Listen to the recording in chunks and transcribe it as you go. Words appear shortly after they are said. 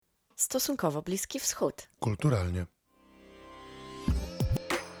Stosunkowo Bliski Wschód. Kulturalnie.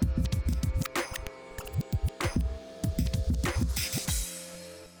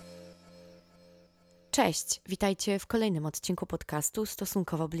 Cześć, witajcie w kolejnym odcinku podcastu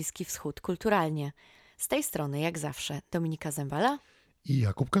Stosunkowo Bliski Wschód kulturalnie. Z tej strony, jak zawsze, Dominika Zembala I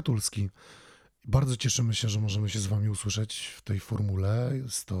Jakub Katulski. Bardzo cieszymy się, że możemy się z Wami usłyszeć w tej formule.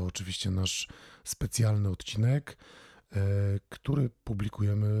 Jest to oczywiście nasz specjalny odcinek, który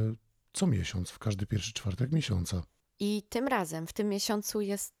publikujemy co miesiąc, w każdy pierwszy czwartek miesiąca. I tym razem, w tym miesiącu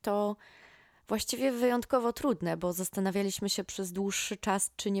jest to właściwie wyjątkowo trudne, bo zastanawialiśmy się przez dłuższy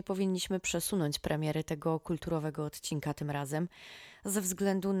czas, czy nie powinniśmy przesunąć premiery tego kulturowego odcinka tym razem, ze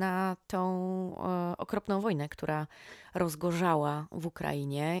względu na tą okropną wojnę, która rozgorzała w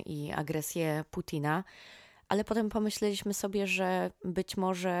Ukrainie i agresję Putina. Ale potem pomyśleliśmy sobie, że być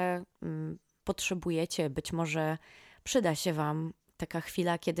może potrzebujecie, być może przyda się Wam taka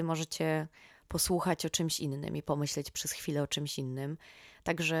chwila, kiedy możecie posłuchać o czymś innym i pomyśleć przez chwilę o czymś innym.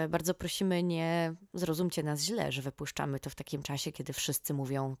 Także bardzo prosimy, nie zrozumcie nas źle, że wypuszczamy to w takim czasie, kiedy wszyscy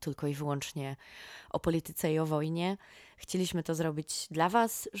mówią tylko i wyłącznie o polityce i o wojnie. Chcieliśmy to zrobić dla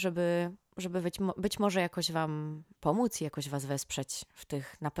Was, żeby być może jakoś Wam pomóc i jakoś Was wesprzeć w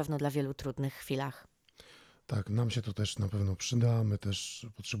tych na pewno dla wielu trudnych chwilach. Tak, nam się to też na pewno przyda. My też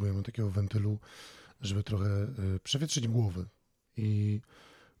potrzebujemy takiego wentylu, żeby trochę przewietrzyć głowy i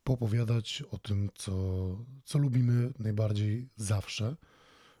poopowiadać o tym, co lubimy najbardziej zawsze,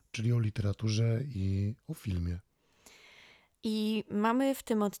 czyli o literaturze i o filmie. I mamy w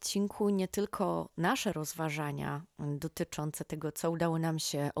tym odcinku nie tylko nasze rozważania dotyczące tego, co udało nam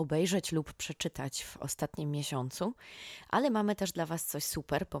się obejrzeć lub przeczytać w ostatnim miesiącu, ale mamy też dla Was coś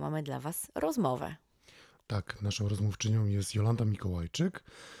super, bo mamy dla Was rozmowę. Tak, naszą rozmówczynią jest Jolanta Mikołajczyk,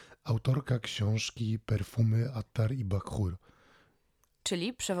 autorka książki Perfumy, Attar i Bakhur.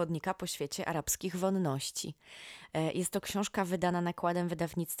 Czyli przewodnika po świecie arabskich wonności. Jest to książka wydana nakładem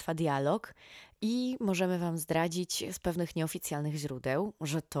wydawnictwa Dialog i możemy Wam zdradzić z pewnych nieoficjalnych źródeł,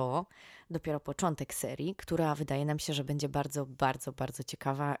 że to dopiero początek serii, która wydaje nam się, że będzie bardzo, bardzo, bardzo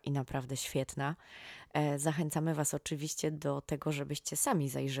ciekawa i naprawdę świetna. Zachęcamy Was oczywiście do tego, żebyście sami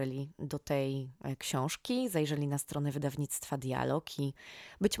zajrzeli do tej książki, zajrzeli na stronę wydawnictwa Dialog i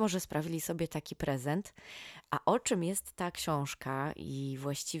być może sprawili sobie taki prezent. A o czym jest ta książka i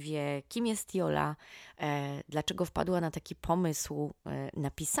właściwie kim jest Jola, dlaczego wpadła na taki pomysł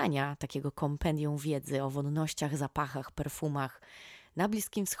napisania takiego kompendium wiedzy o wonnościach, zapachach, perfumach na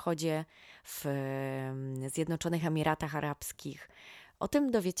Bliskim Wschodzie, w Zjednoczonych Emiratach Arabskich. O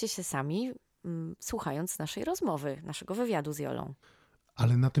tym dowiecie się sami, słuchając naszej rozmowy, naszego wywiadu z Jolą.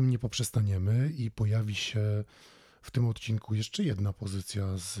 Ale na tym nie poprzestaniemy i pojawi się w tym odcinku jeszcze jedna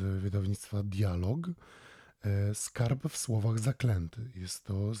pozycja z wydawnictwa Dialog. Skarb w słowach zaklęty. Jest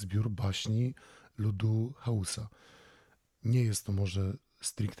to zbiór baśni ludu Hausa. Nie jest to może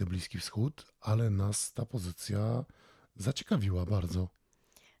stricte Bliski Wschód, ale nas ta pozycja zaciekawiła bardzo.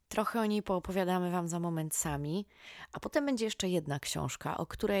 Trochę o niej poopowiadamy Wam za moment sami, a potem będzie jeszcze jedna książka, o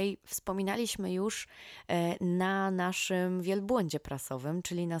której wspominaliśmy już na naszym wielbłądzie prasowym,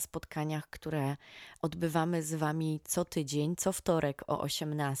 czyli na spotkaniach, które odbywamy z Wami co tydzień, co wtorek o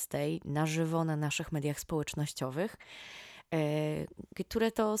 18:00 na żywo na naszych mediach społecznościowych.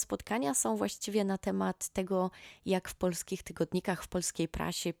 Które to spotkania są właściwie na temat tego, jak w polskich tygodnikach, w polskiej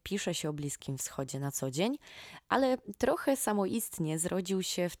prasie pisze się o Bliskim Wschodzie na co dzień, ale trochę samoistnie zrodził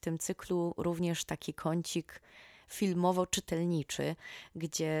się w tym cyklu również taki kącik filmowo-czytelniczy,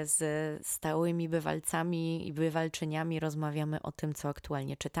 gdzie z stałymi bywalcami i bywalczyniami rozmawiamy o tym, co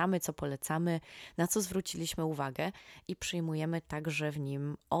aktualnie czytamy, co polecamy, na co zwróciliśmy uwagę i przyjmujemy także w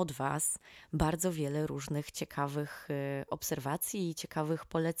nim od Was bardzo wiele różnych ciekawych obserwacji i ciekawych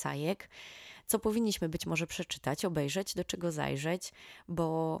polecajek, co powinniśmy być może przeczytać, obejrzeć, do czego zajrzeć,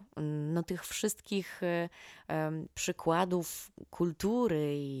 bo no, tych wszystkich przykładów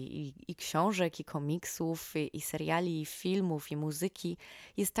kultury i książek, i komiksów, i seriali, i filmów, i muzyki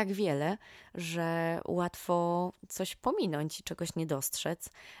jest tak wiele, że łatwo coś pominąć i czegoś nie dostrzec.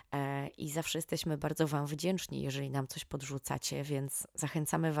 I zawsze jesteśmy bardzo Wam wdzięczni, jeżeli nam coś podrzucacie, więc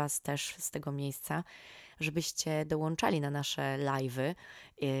zachęcamy Was też z tego miejsca, żebyście dołączali na nasze live'y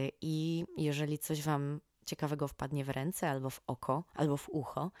i jeżeli coś Wam ciekawego wpadnie w ręce, albo w oko, albo w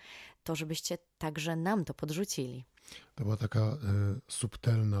ucho, to żebyście także nam to podrzucili. To była taka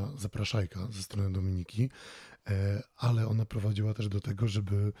subtelna zapraszajka ze strony Dominiki, ale ona prowadziła też do tego,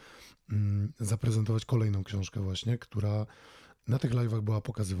 żeby zaprezentować kolejną książkę właśnie, która na tych live'ach była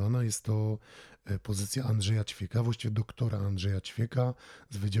pokazywana. Jest to pozycja Andrzeja Ćwieka, właściwie doktora Andrzeja Ćwieka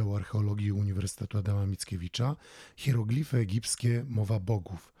z Wydziału Archeologii Uniwersytetu Adama Mickiewicza. Hieroglify egipskie, mowa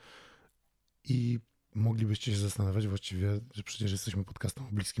bogów. I moglibyście się zastanawiać właściwie, że przecież jesteśmy podcastem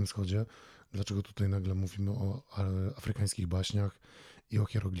o Bliskim Wschodzie, dlaczego tutaj nagle mówimy o afrykańskich baśniach i o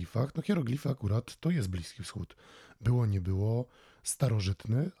hieroglifach. No hieroglify akurat to jest Bliski Wschód. Było, nie było,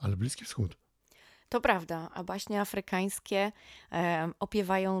 starożytny, ale Bliski Wschód. To prawda, a baśnie afrykańskie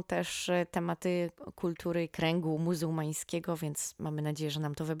opiewają też tematy kultury kręgu muzułmańskiego, więc mamy nadzieję, że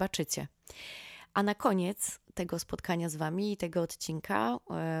nam to wybaczycie. A na koniec tego spotkania z Wami i tego odcinka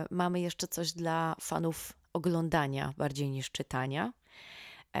mamy jeszcze coś dla fanów oglądania bardziej niż czytania.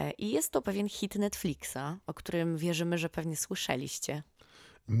 I jest to pewien hit Netflixa, o którym wierzymy, że pewnie słyszeliście.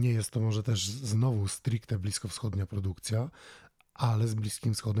 Nie jest to może też znowu stricte bliskowschodnia produkcja, ale z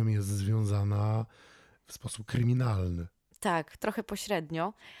Bliskim Wschodem jest związana w sposób kryminalny. Tak, trochę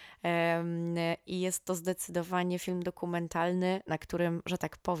pośrednio. I jest to zdecydowanie film dokumentalny, na którym, że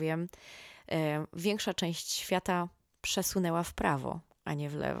tak powiem, większa część świata przesunęła w prawo, a nie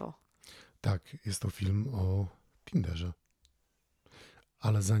w lewo. Tak, jest to film o Tinderze.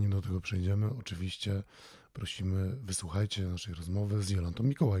 Ale zanim do tego przejdziemy, oczywiście prosimy, wysłuchajcie naszej rozmowy z Jolantą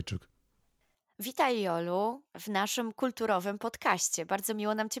Mikołajczyk. Witaj, Jolu, w naszym kulturowym podcaście. Bardzo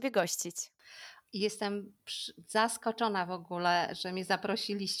miło nam Ciebie gościć. Jestem zaskoczona w ogóle, że mnie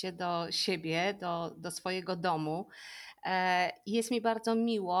zaprosiliście do siebie, do swojego domu. Jest mi bardzo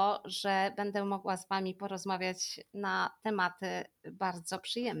miło, że będę mogła z Wami porozmawiać na tematy bardzo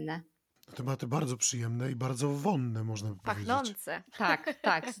przyjemne. Tematy bardzo przyjemne i bardzo wonne, można by powiedzieć. Pachnące.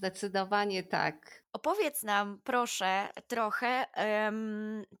 Tak, zdecydowanie tak. Opowiedz nam, proszę, trochę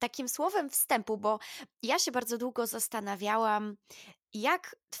takim słowem wstępu, bo ja się bardzo długo zastanawiałam,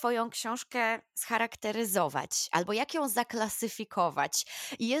 jak Twoją książkę scharakteryzować albo jak ją zaklasyfikować.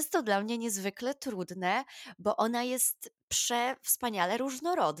 I jest to dla mnie niezwykle trudne, bo ona jest przewspaniale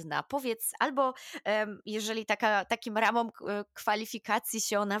różnorodna. Powiedz, albo jeżeli takim ramom kwalifikacji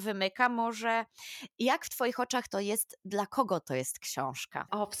się ona wymyka, może jak w Twoich oczach to jest, dla kogo to jest książka?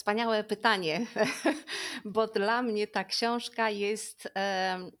 O, wspaniałe pytanie, bo dla mnie ta książka jest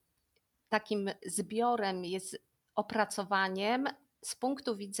takim zbiorem, jest opracowaniem z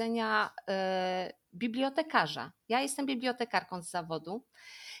punktu widzenia bibliotekarza. Ja jestem bibliotekarką z zawodu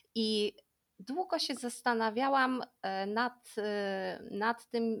i długo się zastanawiałam nad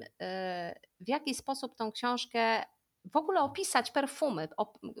tym, w jaki sposób tą książkę w ogóle opisać perfumy.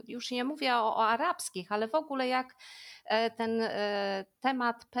 Już nie mówię o arabskich, ale w ogóle jak ten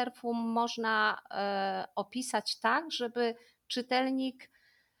temat perfum można opisać tak, żeby czytelnik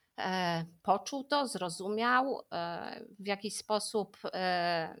poczuł to, zrozumiał, w jakiś sposób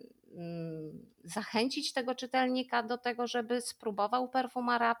zachęcić tego czytelnika do tego, żeby spróbował perfum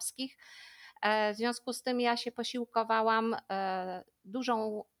arabskich. W związku z tym ja się posiłkowałam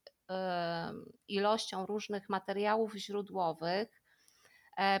dużą ilością różnych materiałów źródłowych.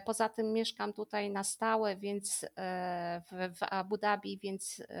 Poza tym mieszkam tutaj na stałe, więc w Abu Dhabi,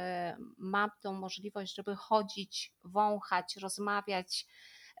 więc mam tą możliwość, żeby chodzić, wąchać, rozmawiać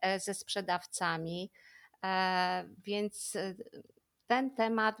ze sprzedawcami. Więc ten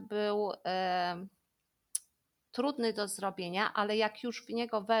temat był trudny do zrobienia, ale jak już w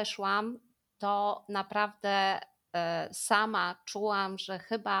niego weszłam, to naprawdę sama czułam, że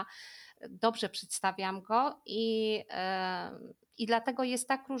chyba dobrze przedstawiam go i dlatego jest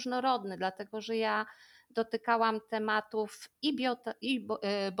tak różnorodny, dlatego że ja dotykałam tematów i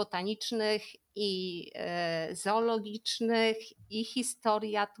botanicznych, i zoologicznych, i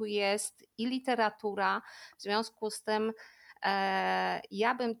historia tu jest, i literatura. W związku z tym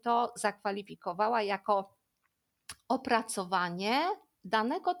ja bym to zakwalifikowała jako opracowanie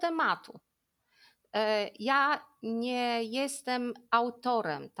danego tematu. Ja nie jestem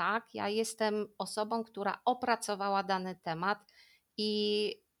autorem, tak? Ja jestem osobą, która opracowała dany temat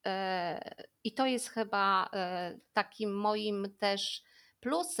i to jest chyba takim moim też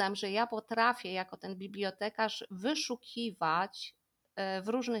plusem, że ja potrafię jako ten bibliotekarz wyszukiwać w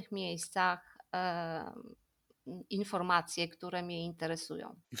różnych miejscach informacje, które mnie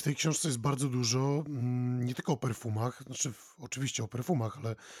interesują. I w tej książce jest bardzo dużo, nie tylko o perfumach, znaczy oczywiście o perfumach,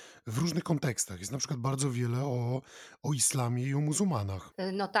 ale w różnych kontekstach. Jest na przykład bardzo wiele o islamie i o muzułmanach.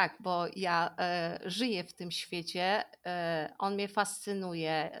 No tak, bo ja żyję w tym świecie, on mnie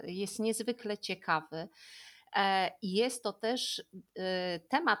fascynuje, jest niezwykle ciekawy. I jest to też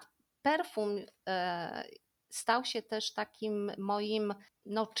temat perfum stał się też takim moim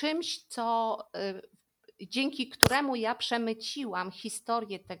czymś, co dzięki któremu ja przemyciłam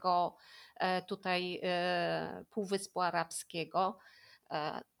historię tego tutaj Półwyspu Arabskiego,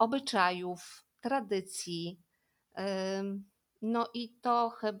 obyczajów, tradycji. No i to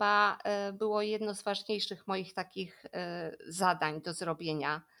chyba było jedno z ważniejszych moich takich zadań do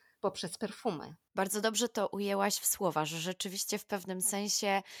zrobienia poprzez perfumy. Bardzo dobrze to ujęłaś w słowa, że rzeczywiście w pewnym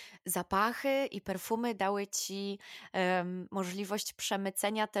sensie zapachy i perfumy dały ci możliwość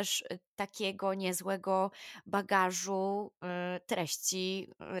przemycenia też takiego niezłego bagażu treści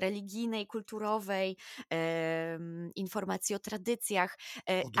religijnej, kulturowej, informacji o tradycjach.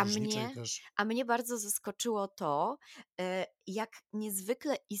 E, a Podróżniczej mnie, też. a mnie bardzo zaskoczyło to, jak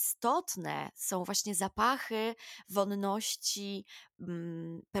niezwykle istotne są właśnie zapachy, wonności,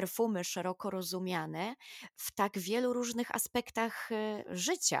 perfumy szeroko rozumiane w tak wielu różnych aspektach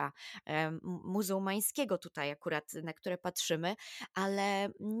życia muzułmańskiego tutaj akurat, na które patrzymy, ale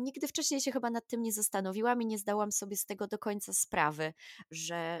nigdy wcześniej się chyba nad tym nie zastanowiłam i nie zdałam sobie z tego do końca sprawy,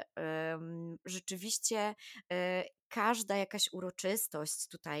 że rzeczywiście każda jakaś uroczystość,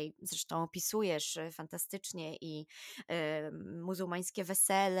 tutaj zresztą opisujesz fantastycznie i muzułmańskie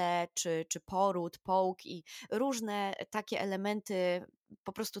wesele, czy poród, połg i różne takie elementy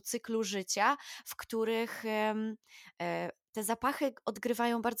po prostu cyklu życia, w których te zapachy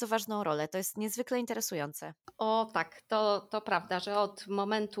odgrywają bardzo ważną rolę. To jest niezwykle interesujące. O tak, to prawda, że od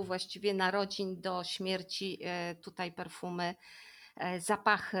momentu właściwie narodzin do śmierci tutaj perfumy,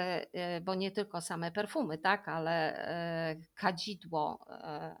 zapachy, bo nie tylko same perfumy, tak, ale kadzidło,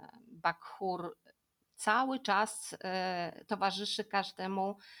 bakhur cały czas towarzyszy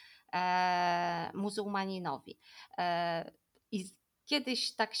każdemu muzułmaninowi. I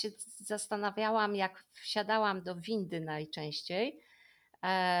kiedyś tak się zastanawiałam, jak wsiadałam do windy najczęściej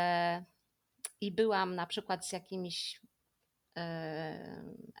i byłam na przykład z jakimiś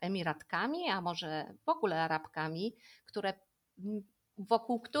Emiratkami, a może w ogóle Arabkami,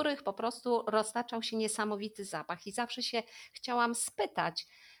 wokół których po prostu roztaczał się niesamowity zapach i zawsze się chciałam spytać,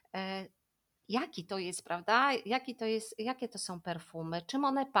 jaki to jest, prawda? Jakie to są perfumy, czym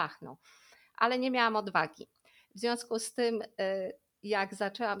one pachną, ale nie miałam odwagi. W związku z tym, jak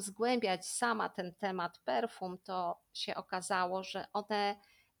zaczęłam zgłębiać sama ten temat perfum, to się okazało, że one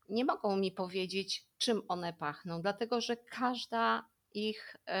nie mogą mi powiedzieć, czym one pachną, dlatego że każda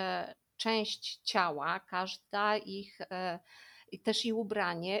ich część ciała, każda ich też i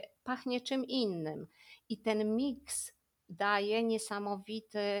ubranie pachnie czym innym. I ten miks daje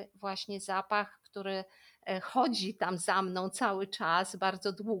niesamowity właśnie zapach, który chodzi tam za mną cały czas,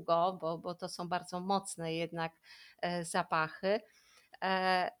 bardzo długo, bo to są bardzo mocne jednak zapachy.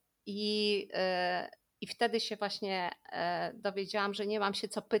 I, I wtedy się właśnie dowiedziałam, że nie mam się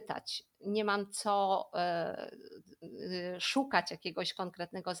co pytać, nie mam co szukać jakiegoś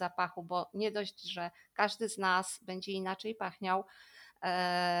konkretnego zapachu, bo nie dość, że każdy z nas będzie inaczej pachniał,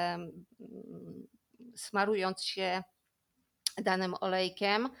 smarując się danym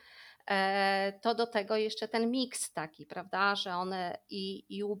olejkiem, to do tego jeszcze ten miks taki, prawda, że one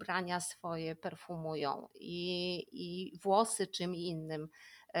i ubrania swoje perfumują, i włosy czym innym,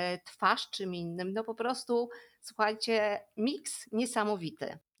 twarz czym innym, no po prostu słuchajcie, miks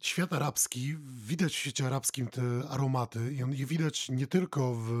niesamowity. Świat arabski, widać w świecie arabskim te aromaty i je widać nie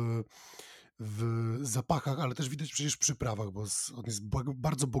tylko w zapachach, ale też widać przecież w przyprawach, bo on jest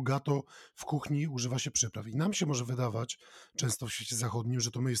bardzo bogato w kuchni, używa się przypraw. I nam się może wydawać, często w świecie zachodnim,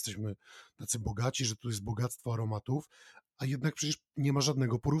 że to my jesteśmy tacy bogaci, że tu jest bogactwo aromatów, a jednak przecież nie ma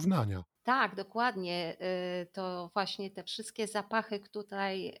żadnego porównania. Tak, dokładnie. To właśnie te wszystkie zapachy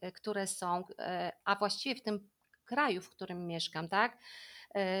tutaj, które są, a właściwie w tym kraju, w którym mieszkam, tak,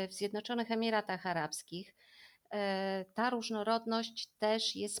 w Zjednoczonych Emiratach Arabskich, ta różnorodność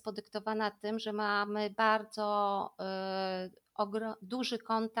też jest podyktowana tym, że mamy bardzo duży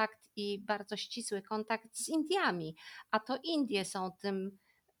kontakt i bardzo ścisły kontakt z Indiami, a to Indie są tym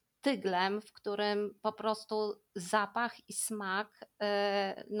tyglem, w którym po prostu zapach i smak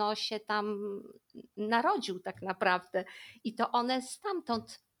no, się tam narodził tak naprawdę. I to one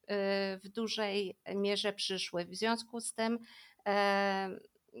stamtąd w dużej mierze przyszły. W związku z tym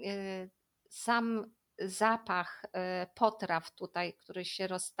sam zapach potraw tutaj, który się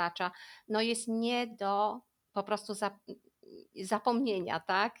roztacza, no jest nie do po prostu zapomnienia,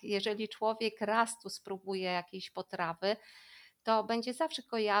 tak? Jeżeli człowiek raz tu spróbuje jakiejś potrawy, to będzie zawsze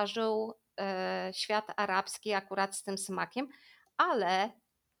kojarzył świat arabski akurat z tym smakiem, ale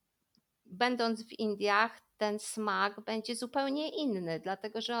będąc w Indiach, ten smak będzie zupełnie inny,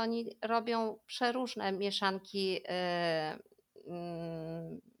 dlatego że oni robią przeróżne mieszanki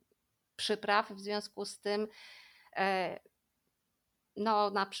przypraw, w związku z tym no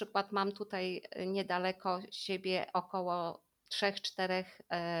na przykład mam tutaj niedaleko siebie około 3-4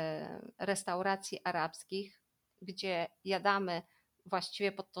 restauracji arabskich, gdzie jadamy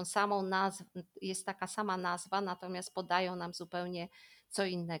właściwie pod tą samą nazwą, jest taka sama nazwa, natomiast podają nam zupełnie co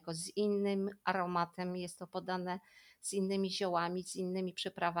innego, z innym aromatem jest to podane z innymi ziołami, z innymi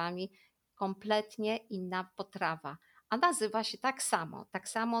przyprawami. Kompletnie inna potrawa, a nazywa się tak samo. Tak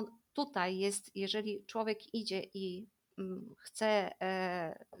samo tutaj jest, jeżeli człowiek idzie i chce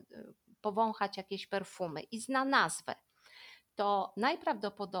powąchać jakieś perfumy i zna nazwę, to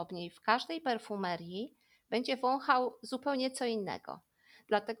najprawdopodobniej w każdej perfumerii będzie wąchał zupełnie co innego.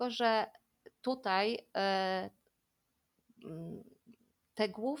 Dlatego, że tutaj te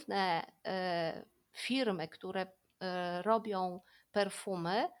główne firmy, które robią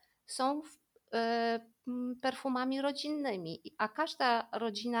perfumy, są perfumami rodzinnymi, a każda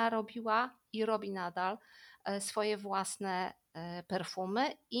rodzina robiła i robi nadal swoje własne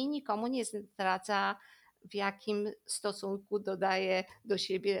perfumy i nikomu nie zdradza, w jakim stosunku dodaje do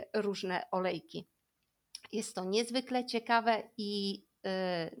siebie różne olejki. Jest to niezwykle ciekawe i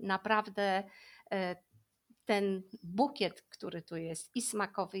naprawdę ten bukiet, który tu jest, i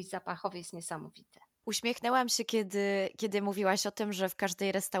smakowy, i zapachowy, jest niesamowity. Uśmiechnęłam się, kiedy mówiłaś o tym, że w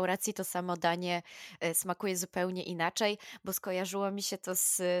każdej restauracji to samo danie smakuje zupełnie inaczej, bo skojarzyło mi się to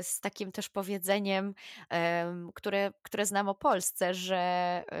z takim też powiedzeniem, które znam o Polsce,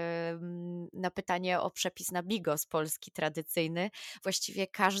 że na pytanie o przepis na bigos polski tradycyjny, właściwie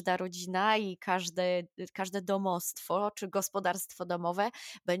każda rodzina i każde domostwo czy gospodarstwo domowe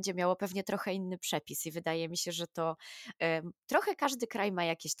będzie miało pewnie trochę inny przepis i wydaje mi się, że to trochę każdy kraj ma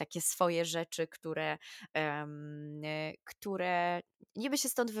jakieś takie swoje rzeczy, które niby się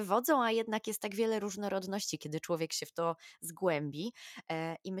stąd wywodzą, a jednak jest tak wiele różnorodności, kiedy człowiek się w to zgłębi.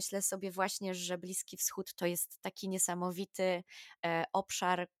 I myślę sobie właśnie, że Bliski Wschód to jest taki niesamowity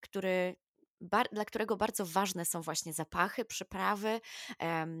obszar, dla którego bardzo ważne są właśnie zapachy, przyprawy,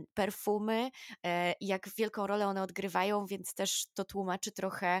 perfumy i jak wielką rolę one odgrywają, więc też to tłumaczy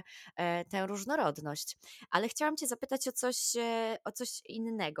trochę tę różnorodność. Ale chciałam Cię zapytać o coś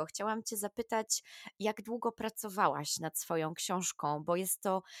innego. Chciałam Cię zapytać, jak długo pracowałaś nad swoją książką, bo jest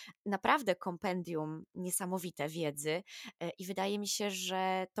to naprawdę kompendium niesamowite wiedzy i wydaje mi się,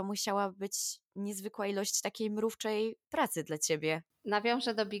 że to musiała być niezwykła ilość takiej mrówczej pracy dla Ciebie.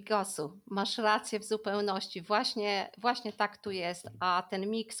 Nawiążę do bigosu. Masz rację w zupełności. Właśnie tak tu jest. A ten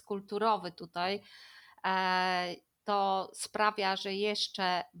miks kulturowy tutaj to sprawia, że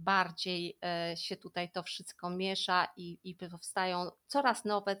jeszcze bardziej się tutaj to wszystko miesza i powstają coraz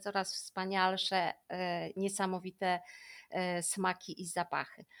nowe, coraz wspanialsze, niesamowite smaki i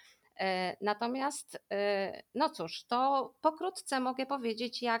zapachy. Natomiast, no cóż, to pokrótce mogę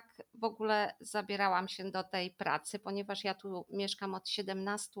powiedzieć, jak w ogóle zabierałam się do tej pracy, ponieważ ja tu mieszkam od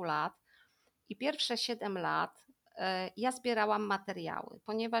 17 lat i pierwsze 7 lat ja zbierałam materiały,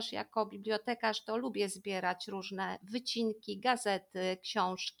 ponieważ jako bibliotekarz to lubię zbierać różne wycinki, gazety,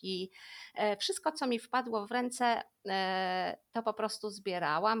 książki. Wszystko, co mi wpadło w ręce, to po prostu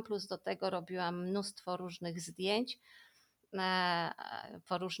zbierałam, plus do tego robiłam mnóstwo różnych zdjęć.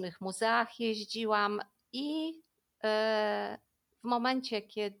 Po różnych muzeach jeździłam i w momencie,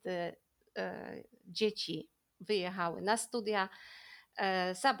 kiedy dzieci wyjechały na studia,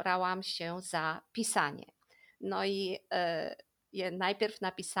 zabrałam się za pisanie. No i najpierw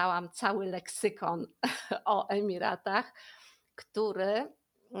napisałam cały leksykon o Emiratach, który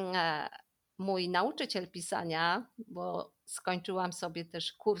mój nauczyciel pisania, bo skończyłam sobie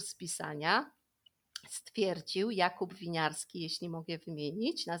też kurs pisania, stwierdził, Jakub Winiarski, jeśli mogę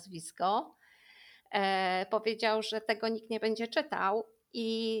wymienić nazwisko, powiedział, że tego nikt nie będzie czytał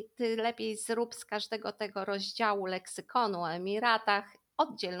i ty lepiej zrób z każdego tego rozdziału leksykonu o Emiratach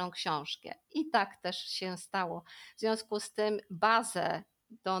oddzielną książkę. I tak też się stało. W związku z tym bazę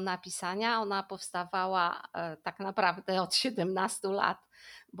do napisania, ona powstawała tak naprawdę od 17 lat,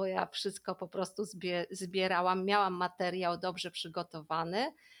 bo ja wszystko po prostu zbierałam, miałam materiał dobrze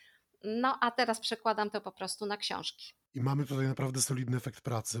przygotowany. No a teraz przekładam to po prostu na książki. I mamy tutaj naprawdę solidny efekt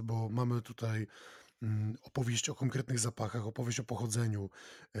pracy, bo mamy tutaj opowieść o konkretnych zapachach, opowieść o pochodzeniu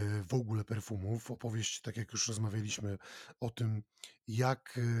w ogóle perfumów, opowieść, tak jak już rozmawialiśmy, o tym,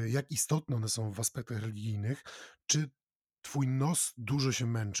 jak istotne one są w aspektach religijnych. Czy twój nos dużo się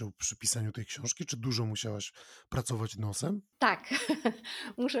męczył przy pisaniu tej książki? Czy dużo musiałaś pracować nosem? Tak,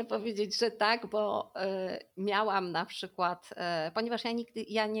 muszę powiedzieć, że tak, bo miałam na przykład, ponieważ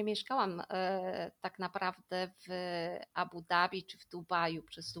ja nie mieszkałam tak naprawdę w Abu Dhabi czy w Dubaju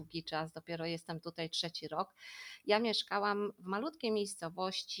przez długi czas, dopiero jestem tutaj 3. rok. Ja mieszkałam w malutkiej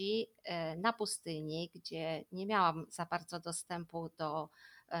miejscowości na pustyni, gdzie nie miałam za bardzo dostępu do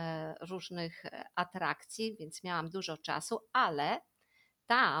różnych atrakcji, więc miałam dużo czasu, ale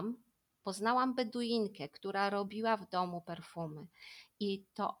tam poznałam Beduinkę, która robiła w domu perfumy. I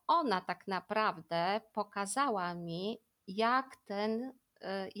to ona tak naprawdę pokazała mi, jak ten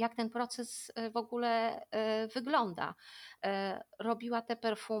jak ten proces w ogóle wygląda. Robiła te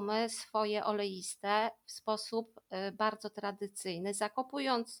perfumy swoje oleiste w sposób bardzo tradycyjny,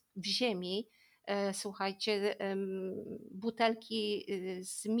 zakopując w ziemi, słuchajcie, butelki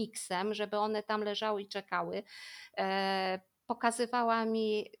z miksem, żeby one tam leżały i czekały. Pokazywała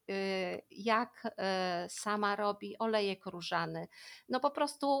mi, jak sama robi olejek różany. No po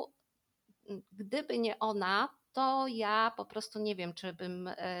prostu, gdyby nie ona, to ja po prostu nie wiem, czy bym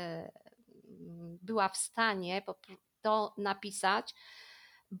była w stanie to napisać,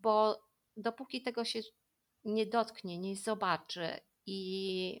 bo dopóki tego się nie dotknie, nie zobaczy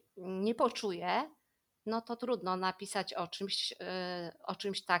i nie poczuje, no to trudno napisać o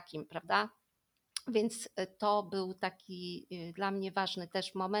czymś takim, prawda? Więc to był taki dla mnie ważny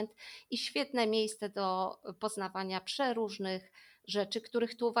też moment i świetne miejsce do poznawania przeróżnych rzeczy,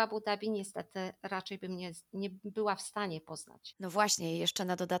 których tu w Abu Dhabi niestety raczej bym nie była w stanie poznać. No właśnie, jeszcze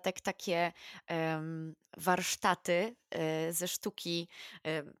na dodatek takie warsztaty ze sztuki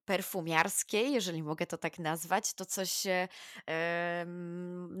perfumiarskiej, jeżeli mogę to tak nazwać, to coś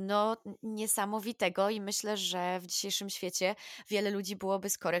no, niesamowitego i myślę, że w dzisiejszym świecie wiele ludzi byłoby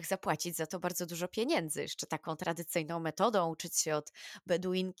skorych zapłacić za to bardzo dużo pieniędzy. Jeszcze taką tradycyjną metodą uczyć się od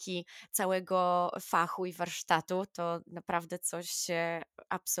Beduinki całego fachu i warsztatu, to naprawdę coś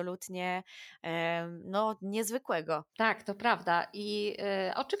absolutnie no, niezwykłego. Tak, to prawda. I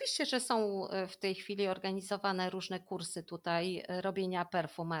oczywiście, że są w tej chwili organizowane różne kursy tutaj robienia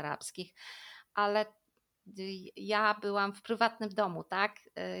perfum arabskich, ale ja byłam w prywatnym domu, tak?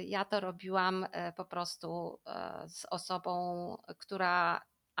 Ja to robiłam po prostu z osobą, która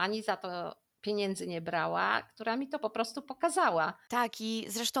ani za to pieniędzy nie brała, która mi to po prostu pokazała. Tak, i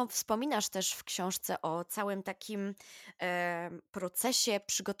zresztą wspominasz też w książce o całym takim procesie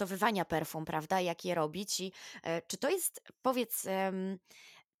przygotowywania perfum, prawda? Jak je robić i czy to jest, powiedz,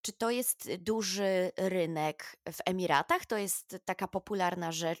 czy to jest duży rynek w Emiratach? To jest taka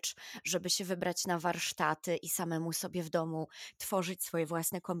popularna rzecz, żeby się wybrać na warsztaty i samemu sobie w domu tworzyć swoje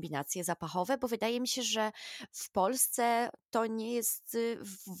własne kombinacje zapachowe? Bo wydaje mi się, że w Polsce to nie jest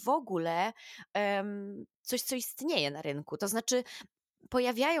w ogóle coś, co istnieje na rynku. To znaczy,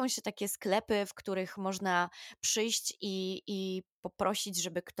 pojawiają się takie sklepy, w których można przyjść i poprosić,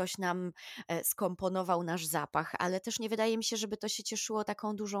 żeby ktoś nam skomponował nasz zapach, ale też nie wydaje mi się, żeby to się cieszyło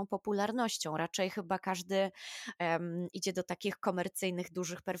taką dużą popularnością. Raczej chyba każdy idzie do takich komercyjnych,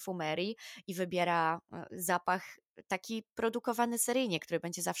 dużych perfumerii i wybiera zapach taki produkowany seryjnie, który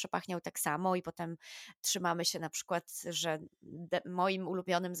będzie zawsze pachniał tak samo i potem trzymamy się na przykład, że moim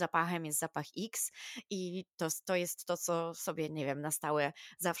ulubionym zapachem jest zapach X i to jest to, co sobie, nie wiem, na stałe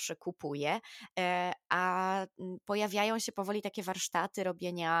zawsze kupuję, a pojawiają się powoli takie warsztaty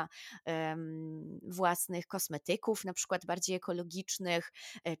robienia własnych kosmetyków, na przykład bardziej ekologicznych,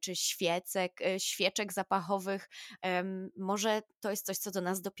 czy świeczek zapachowych. Może to jest coś, co do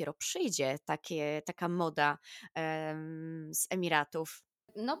nas dopiero przyjdzie, taka moda z Emiratów.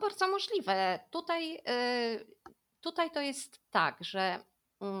 No bardzo możliwe. Tutaj to jest tak, że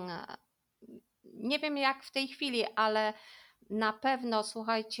mm, nie wiem jak w tej chwili, ale na pewno,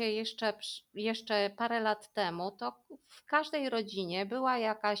 słuchajcie, jeszcze parę lat temu to w każdej rodzinie była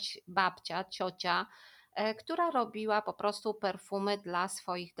jakaś babcia, ciocia, która robiła po prostu perfumy dla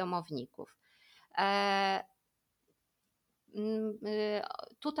swoich domowników. E,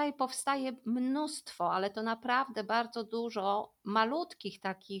 Tutaj powstaje mnóstwo, ale to naprawdę bardzo dużo malutkich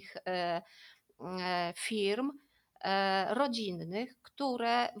takich firm rodzinnych,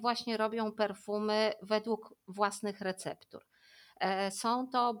 które właśnie robią perfumy według własnych receptur. Są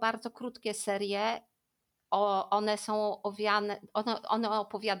to bardzo krótkie serie. One są owiane, one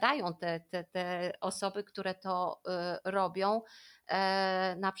opowiadają te osoby, które to robią,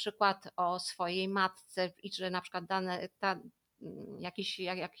 na przykład o swojej matce i że na przykład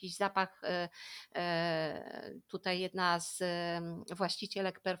jakiś zapach, tutaj jedna z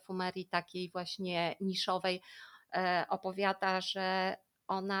właścicielek perfumerii takiej właśnie niszowej opowiada, że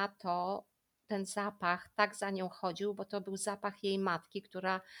ten zapach tak za nią chodził, bo to był zapach jej matki,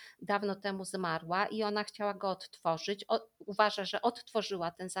 która dawno temu zmarła i ona chciała go odtworzyć. Uważa, że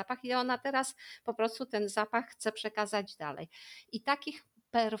odtworzyła ten zapach i ona teraz po prostu ten zapach chce przekazać dalej. I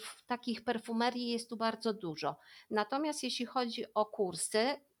takich perfumerii jest tu bardzo dużo. Natomiast jeśli chodzi o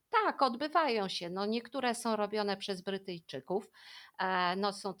kursy, tak, odbywają się. No, niektóre są robione przez Brytyjczyków.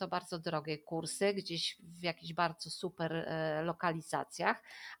 No, są to bardzo drogie kursy, gdzieś w jakichś bardzo super lokalizacjach,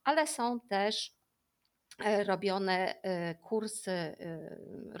 ale są też robione kursy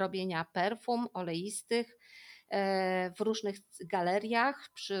robienia perfum oleistych w różnych galeriach,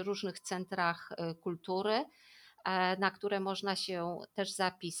 przy różnych centrach kultury. na które można się też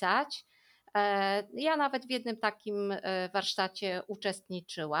zapisać. Ja nawet w jednym takim warsztacie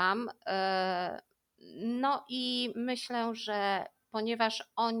uczestniczyłam. No i myślę, że ponieważ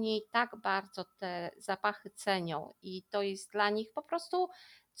oni tak bardzo te zapachy cenią i to jest dla nich po prostu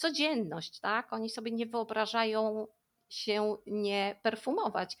codzienność, tak? Oni sobie nie wyobrażają się nie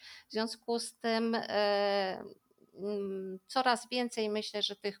perfumować. W związku z tym coraz więcej myślę,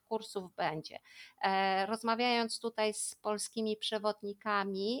 że tych kursów będzie. Rozmawiając tutaj z polskimi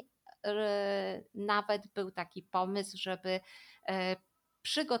przewodnikami, nawet był taki pomysł, żeby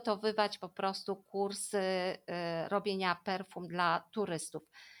przygotowywać po prostu kursy robienia perfum dla turystów.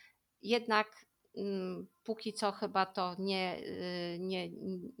 Jednak póki co chyba to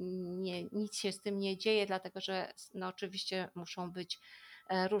nic się z tym nie dzieje, dlatego że no oczywiście muszą być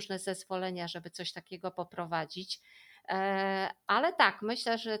różne zezwolenia, żeby coś takiego poprowadzić. Ale tak,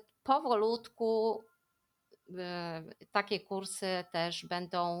 myślę, że powolutku takie kursy też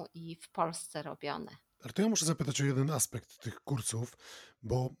będą i w Polsce robione. Ale to ja muszę zapytać o jeden aspekt tych kursów,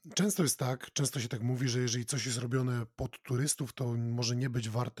 bo często się tak mówi, że jeżeli coś jest robione pod turystów, to może nie być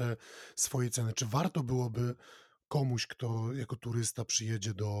warte swojej ceny. Czy warto byłoby komuś, kto jako turysta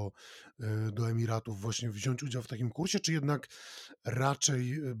przyjedzie do Emiratów, właśnie wziąć udział w takim kursie, czy jednak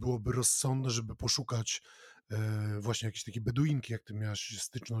raczej byłoby rozsądne, żeby poszukać właśnie jakiejś takiej beduinki, jak ty miałaś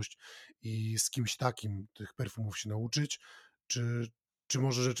styczność i z kimś takim tych perfumów się nauczyć, czy, czy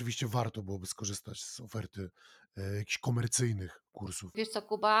może rzeczywiście warto byłoby skorzystać z oferty jakichś komercyjnych kursów? Wiesz co,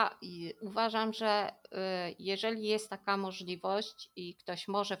 Kuba, uważam, że jeżeli jest taka możliwość i ktoś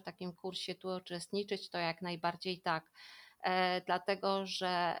może w takim kursie tu uczestniczyć, to jak najbardziej tak. Dlatego,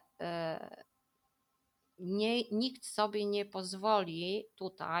 że nikt sobie nie pozwoli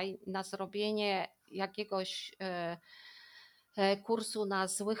tutaj na zrobienie jakiegoś kursu na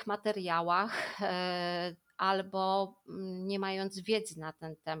złych materiałach albo nie mając wiedzy na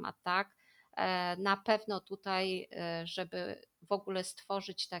ten temat, tak? Na pewno tutaj, żeby w ogóle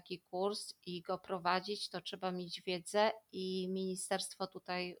stworzyć taki kurs i go prowadzić, to trzeba mieć wiedzę i Ministerstwo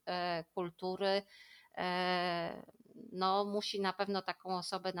tutaj Kultury no, musi na pewno taką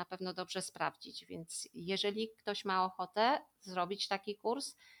osobę na pewno dobrze sprawdzić. Więc jeżeli ktoś ma ochotę zrobić taki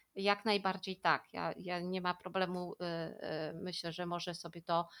kurs, jak najbardziej tak. Ja nie ma problemu, myślę, że może sobie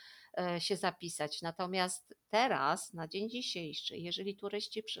to się zapisać. Natomiast teraz, na dzień dzisiejszy, jeżeli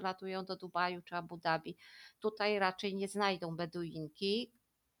turyści przylatują do Dubaju czy Abu Dhabi, tutaj raczej nie znajdą beduinki,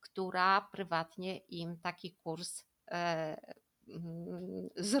 która prywatnie im taki kurs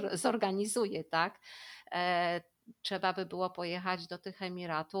zorganizuje, tak? Trzeba by było pojechać do tych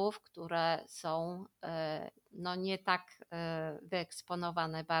Emiratów, które są no nie tak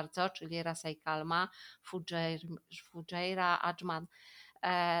wyeksponowane bardzo, czyli Ras Al Khaimah, Fujairah, Ajman.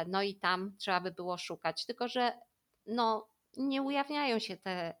 No i tam trzeba by było szukać. Tylko że no, nie ujawniają się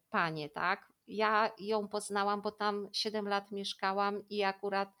te panie, tak? Ja ją poznałam, bo tam 7 lat mieszkałam i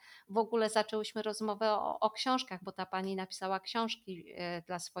akurat w ogóle zaczęłyśmy rozmowę o książkach, bo ta pani napisała książki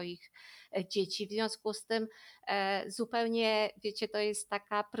dla swoich dzieci. W związku z tym zupełnie, wiecie, to jest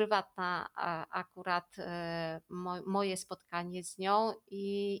taka prywatna akurat moje spotkanie z nią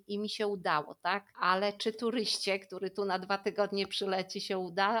i mi się udało, tak? Ale czy turyście, który tu na 2 tygodnie przyleci, się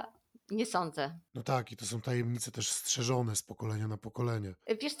uda? Nie sądzę. No tak, i to są tajemnice też strzeżone z pokolenia na pokolenie.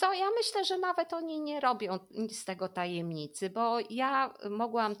 Wiesz co, ja myślę, że nawet oni nie robią z tego tajemnicy, bo ja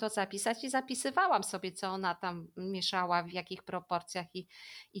mogłam to zapisać i zapisywałam sobie, co ona tam mieszała, w jakich proporcjach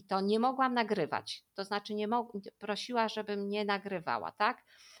i to nie mogłam nagrywać. To znaczy prosiła, żebym nie nagrywała, tak?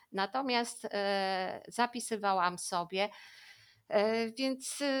 Natomiast zapisywałam sobie,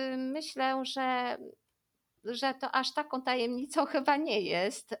 więc myślę, że to aż taką tajemnicą chyba nie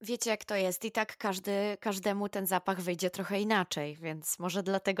jest. Wiecie, jak to jest i tak każdemu ten zapach wyjdzie trochę inaczej, więc może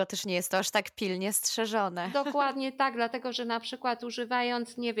dlatego też nie jest to aż tak pilnie strzeżone. Dokładnie tak, dlatego że na przykład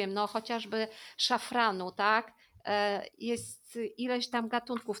używając, nie wiem, no chociażby szafranu, tak? Jest ileś tam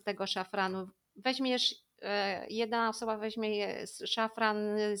gatunków tego szafranu. Weźmiesz, jedna osoba weźmie szafran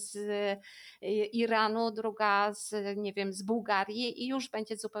z Iranu, druga z, nie wiem, z Bułgarii i już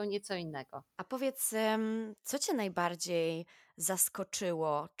będzie zupełnie co innego. A powiedz, co cię najbardziej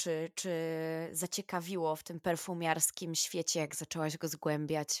zaskoczyło, czy zaciekawiło w tym perfumiarskim świecie, jak zaczęłaś go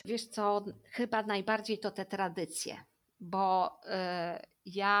zgłębiać? Wiesz co, chyba najbardziej to te tradycje, bo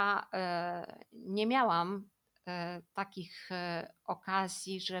ja nie miałam takich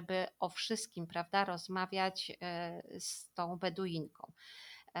okazji, żeby o wszystkim, prawda, rozmawiać z tą Beduinką.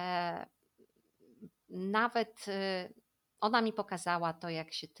 Nawet Ona mi pokazała to,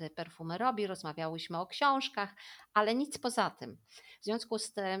 jak się te perfumy robi, rozmawiałyśmy o książkach, ale nic poza tym. W związku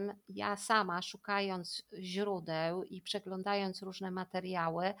z tym ja sama, szukając źródeł i przeglądając różne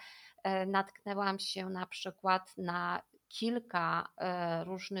materiały, natknęłam się na przykład na kilka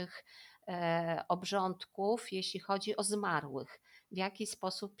różnych obrządków, jeśli chodzi o zmarłych. W jaki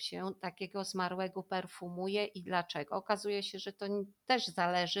sposób się takiego zmarłego perfumuje i dlaczego. Okazuje się, że to też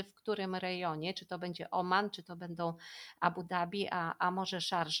zależy, w którym rejonie, czy to będzie Oman, czy to będą Abu Dhabi, a może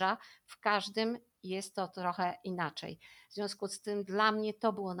Szarża. W każdym jest to trochę inaczej. W związku z tym dla mnie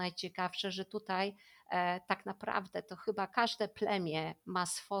to było najciekawsze, że tutaj tak naprawdę to chyba każde plemię ma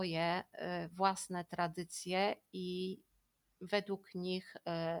swoje własne tradycje i według nich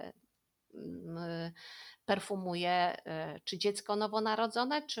perfumuje czy dziecko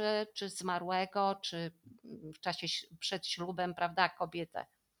nowonarodzone, czy zmarłego, czy w czasie przed ślubem, prawda, kobietę.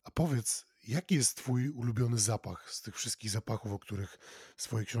 A powiedz, jaki jest twój ulubiony zapach z tych wszystkich zapachów, o których w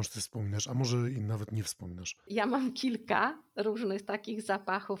swojej książce wspominasz, a może i nawet nie wspominasz? Ja mam kilka różnych takich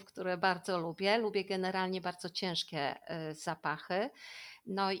zapachów, które bardzo lubię. Lubię generalnie bardzo ciężkie zapachy.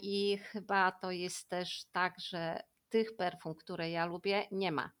 No i chyba to jest też tak, że tych perfum, które ja lubię,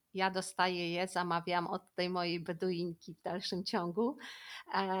 nie ma. Ja dostaję je, zamawiam od tej mojej beduinki w dalszym ciągu.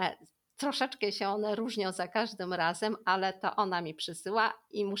 Troszeczkę się one różnią za każdym razem, ale to ona mi przysyła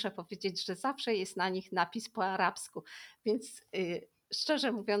i muszę powiedzieć, że zawsze jest na nich napis po arabsku, więc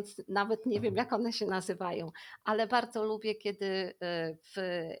szczerze mówiąc nawet nie wiem, jak one się nazywają, ale bardzo lubię, kiedy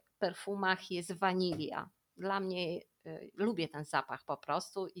w perfumach jest wanilia. Dla mnie lubię ten zapach po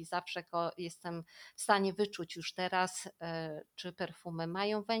prostu i zawsze go jestem w stanie wyczuć już teraz, czy perfumy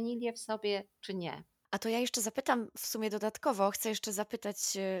mają wanilię w sobie, czy nie. A to ja jeszcze zapytam w sumie dodatkowo, chcę jeszcze zapytać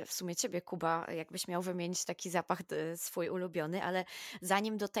w sumie ciebie, Kuba, jakbyś miał wymienić taki zapach swój ulubiony, ale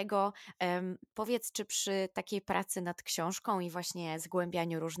zanim do tego powiedz, czy przy takiej pracy nad książką i właśnie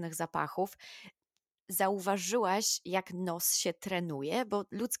zgłębianiu różnych zapachów zauważyłaś, jak nos się trenuje? Bo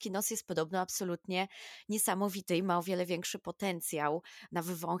ludzki nos jest podobno absolutnie niesamowity i ma o wiele większy potencjał na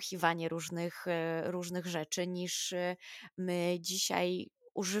wywąchiwanie różnych rzeczy niż my dzisiaj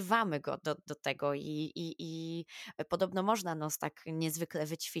używamy go do tego i podobno można nos tak niezwykle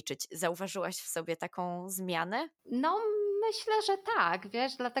wyćwiczyć. Zauważyłaś w sobie taką zmianę? No, myślę, że tak,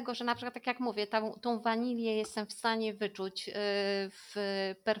 wiesz, dlatego, że na przykład, tak jak mówię, tą wanilię jestem w stanie wyczuć w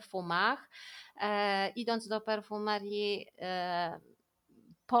perfumach. Idąc do perfumerii,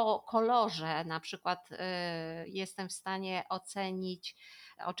 po kolorze na przykład jestem w stanie ocenić,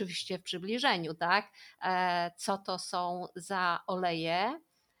 oczywiście w przybliżeniu, tak, co to są za oleje,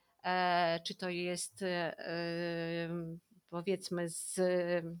 czy to jest powiedzmy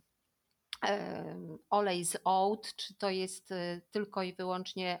olej z oud, czy to jest tylko i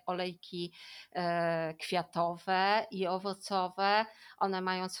wyłącznie olejki kwiatowe i owocowe. One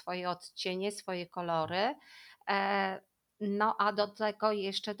mają swoje odcienie, swoje kolory. No a do tego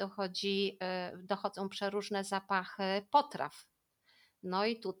jeszcze dochodzą przeróżne zapachy potraw. No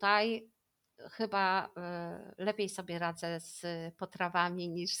i tutaj chyba lepiej sobie radzę z potrawami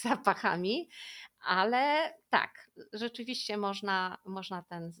niż z zapachami, ale tak, rzeczywiście można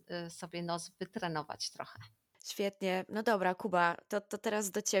ten sobie nos wytrenować trochę. Świetnie. No dobra, Kuba, to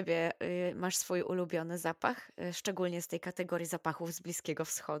teraz do ciebie. Masz swój ulubiony zapach, szczególnie z tej kategorii zapachów z Bliskiego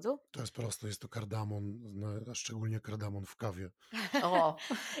Wschodu? To jest prosto, jest to kardamon, a szczególnie kardamon w kawie. O,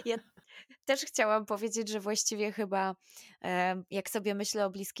 Ja też chciałam powiedzieć, że właściwie chyba jak sobie myślę o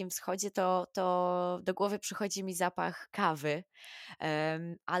Bliskim Wschodzie, to do głowy przychodzi mi zapach kawy,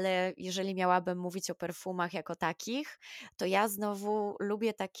 ale jeżeli miałabym mówić o perfumach jako takich, to ja znowu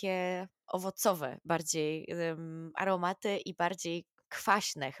lubię takie owocowe bardziej aromaty i bardziej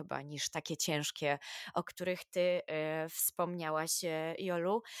kwaśne chyba niż takie ciężkie, o których ty wspomniałaś,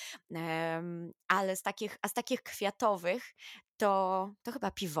 Jolu. Ale z takich kwiatowych to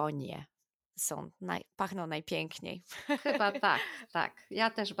chyba piwonie pachną najpiękniej. chyba tak, tak. Ja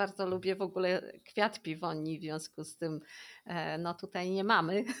też bardzo lubię w ogóle kwiat piwoni, w związku z tym no tutaj nie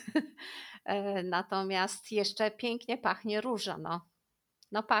mamy. Natomiast jeszcze pięknie pachnie róża, no.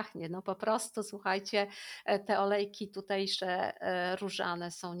 No pachnie, no po prostu słuchajcie, te olejki tutejsze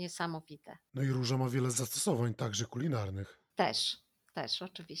różane są niesamowite. No i róża ma wiele zastosowań, także kulinarnych. Też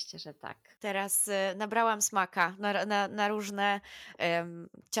oczywiście, że tak. Teraz nabrałam smaka na różne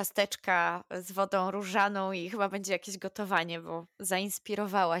ciasteczka z wodą różaną i chyba będzie jakieś gotowanie, bo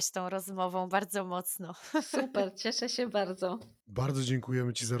zainspirowałaś tą rozmową bardzo mocno. Super, cieszę się bardzo. Bardzo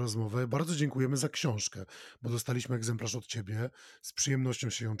dziękujemy Ci za rozmowę, bardzo dziękujemy za książkę, bo dostaliśmy egzemplarz od Ciebie, z przyjemnością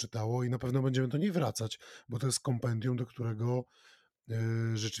się ją czytało i na pewno będziemy do niej wracać, bo to jest kompendium, do którego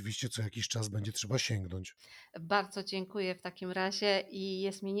rzeczywiście co jakiś czas będzie trzeba sięgnąć. Bardzo dziękuję w takim razie i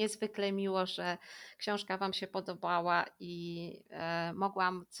jest mi niezwykle miło, że książka Wam się podobała i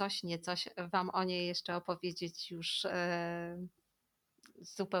mogłam coś niecoś Wam o niej jeszcze opowiedzieć już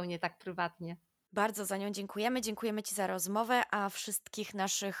zupełnie tak prywatnie. Bardzo za nią dziękujemy. Dziękujemy Ci za rozmowę, a wszystkich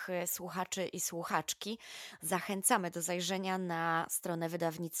naszych słuchaczy i słuchaczki zachęcamy do zajrzenia na stronę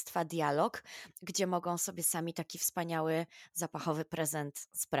wydawnictwa Dialog, gdzie mogą sobie sami taki wspaniały, zapachowy prezent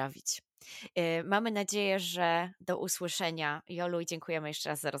sprawić. Mamy nadzieję, że do usłyszenia. Jolu, i dziękujemy jeszcze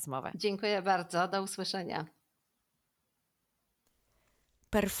raz za rozmowę. Dziękuję bardzo. Do usłyszenia.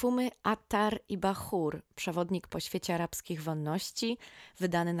 Perfumy Attar i Bahur, przewodnik po świecie arabskich wonności,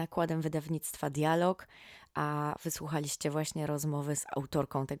 wydany nakładem wydawnictwa Dialog, a wysłuchaliście właśnie rozmowy z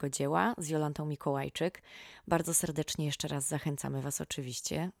autorką tego dzieła, z Jolantą Mikołajczyk. Bardzo serdecznie jeszcze raz zachęcamy Was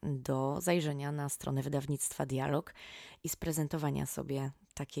oczywiście do zajrzenia na stronę wydawnictwa Dialog i sprezentowania sobie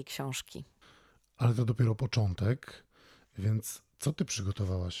takiej książki. Ale to dopiero początek, więc co ty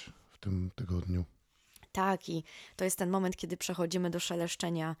przygotowałaś w tym tygodniu? Tak, i to jest ten moment, kiedy przechodzimy do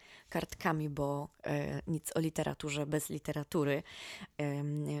szeleszczenia kartkami, bo nic o literaturze bez literatury,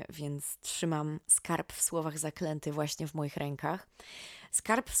 więc trzymam Skarb w słowach zaklęty właśnie w moich rękach.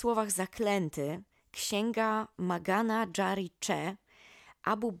 Skarb w słowach zaklęty, księga Magana Jari Che,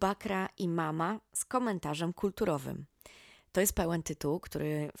 Abu Bakra Imama z komentarzem kulturowym. To jest pełen tytuł,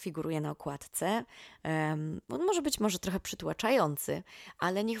 który figuruje na okładce. On może być trochę przytłaczający,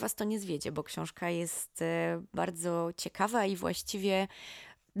 ale niech Was to nie zwiedzie, bo książka jest bardzo ciekawa i właściwie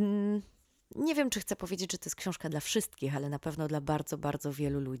nie wiem, czy chcę powiedzieć, że to jest książka dla wszystkich, ale na pewno dla bardzo, bardzo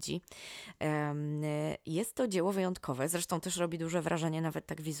wielu ludzi. Jest to dzieło wyjątkowe, zresztą też robi duże wrażenie nawet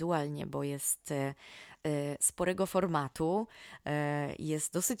tak wizualnie, bo jest sporego formatu,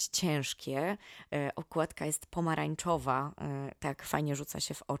 jest dosyć ciężkie, okładka jest pomarańczowa, tak fajnie rzuca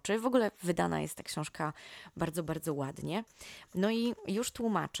się w oczy. W ogóle wydana jest ta książka bardzo, bardzo ładnie. No i już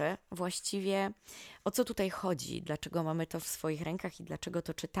tłumaczę właściwie, o co tutaj chodzi, dlaczego mamy to w swoich rękach i dlaczego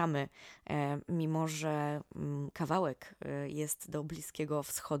to czytamy, mimo że kawałek jest do Bliskiego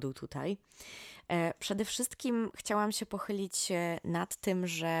Wschodu tutaj. Przede wszystkim chciałam się pochylić nad tym,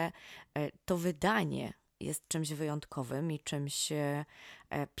 że to wydanie jest czymś wyjątkowym i czymś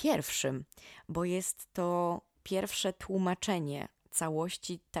pierwszym, bo jest to pierwsze tłumaczenie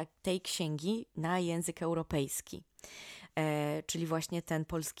całości tej księgi na język europejski. Czyli właśnie ten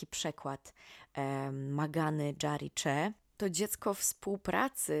polski przekład Magany Jari Che. To dziecko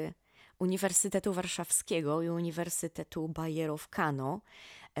współpracy Uniwersytetu Warszawskiego i Uniwersytetu Bayero-Kano.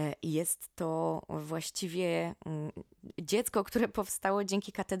 Jest to właściwie dziecko, które powstało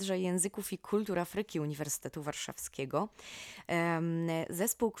dzięki Katedrze Języków i Kultur Afryki Uniwersytetu Warszawskiego.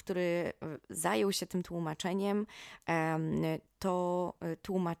 Zespół, który zajął się tym tłumaczeniem, to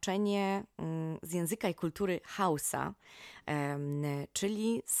tłumaczenie z języka i kultury Hausa,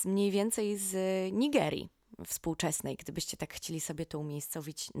 czyli mniej więcej z Nigerii współczesnej, gdybyście tak chcieli sobie to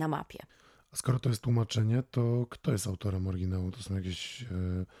umiejscowić na mapie. A skoro to jest tłumaczenie, to kto jest autorem oryginału? To są jakieś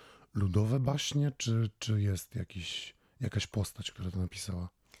ludowe baśnie, czy jest jakaś postać, która to napisała?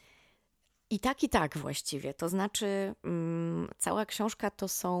 I tak właściwie. To znaczy cała książka to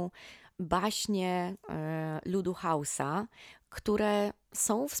są baśnie ludu Hausa, które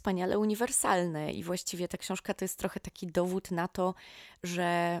są wspaniale uniwersalne i właściwie ta książka to jest trochę taki dowód na to,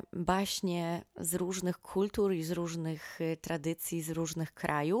 że baśnie z różnych kultur i z różnych tradycji, z różnych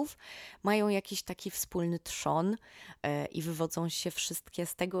krajów mają jakiś taki wspólny trzon i wywodzą się wszystkie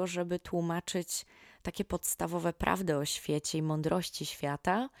z tego, żeby tłumaczyć takie podstawowe prawdy o świecie i mądrości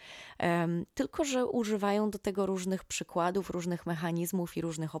świata, tylko że używają do tego różnych przykładów, różnych mechanizmów i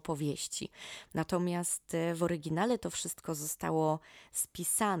różnych opowieści. Natomiast w oryginale to wszystko zostało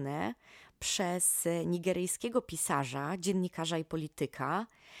spisane przez nigeryjskiego pisarza, dziennikarza i polityka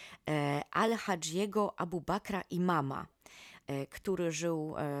Al-Hadjiego Abu Bakra Imama, który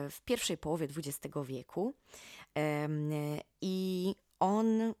żył w pierwszej połowie XX wieku i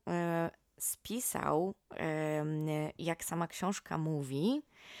on spisał, jak sama książka mówi,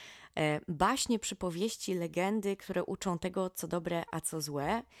 baśnie, przypowieści, legendy, które uczą tego, co dobre, a co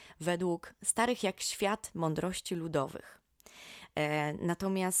złe, według starych jak świat mądrości ludowych.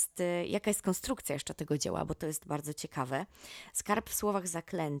 Natomiast jaka jest konstrukcja jeszcze tego dzieła, bo to jest bardzo ciekawe. Skarb w słowach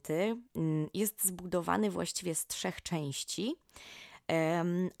zaklęty jest zbudowany właściwie z 3 części,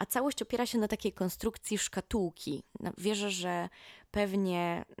 a całość opiera się na takiej konstrukcji szkatułki. Wierzę, że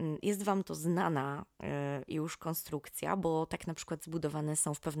Pewnie jest wam to znana już konstrukcja, bo tak na przykład zbudowane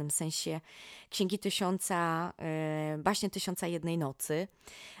są w pewnym sensie Księgi Tysiąca, Baśnie Tysiąca Jednej Nocy,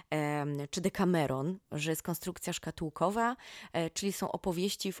 czy Dekameron, że jest konstrukcja szkatułkowa, czyli są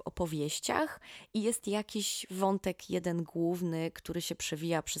opowieści w opowieściach i jest jakiś wątek jeden główny, który się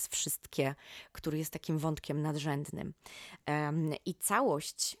przewija przez wszystkie, który jest takim wątkiem nadrzędnym. I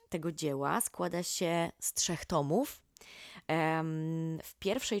całość tego dzieła składa się z 3 tomów. W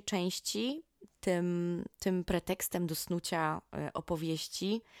pierwszej części tym pretekstem do snucia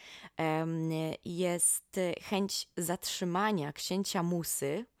opowieści jest chęć zatrzymania księcia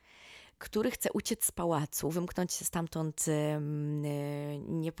Musy, który chce uciec z pałacu, wymknąć się stamtąd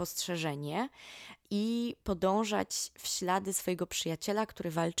niepostrzeżenie i podążać w ślady swojego przyjaciela,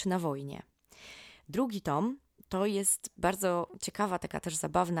 który walczy na wojnie. Drugi tom to jest bardzo ciekawa, taka też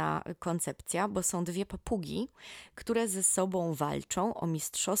zabawna koncepcja, bo są 2 papugi, które ze sobą walczą o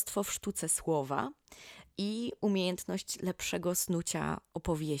mistrzostwo w sztuce słowa i umiejętność lepszego snucia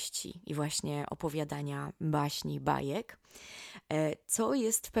opowieści i właśnie opowiadania baśni, bajek, co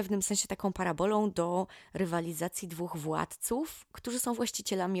jest w pewnym sensie taką parabolą do rywalizacji 2 władców, którzy są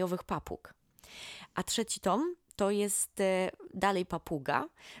właścicielami owych papug. A trzeci tom to jest dalej papuga,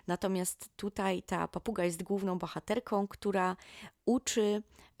 natomiast tutaj ta papuga jest główną bohaterką, która uczy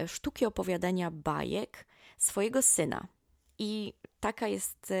sztuki opowiadania bajek swojego syna. I tak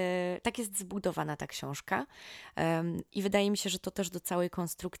jest zbudowana ta książka. I wydaje mi się, że to też do całej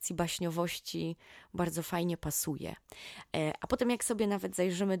konstrukcji baśniowości bardzo fajnie pasuje. A potem jak sobie nawet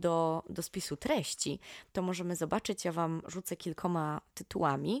zajrzymy do spisu treści, to możemy zobaczyć, ja wam rzucę kilkoma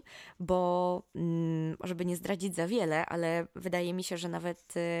tytułami, bo żeby nie zdradzić za wiele, ale wydaje mi się, że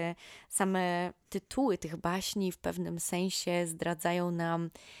nawet same tytuły tych baśni w pewnym sensie zdradzają nam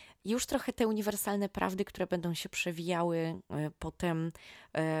już trochę te uniwersalne prawdy, które będą się przewijały potem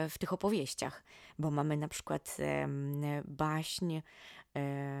w tych opowieściach, bo mamy na przykład baśń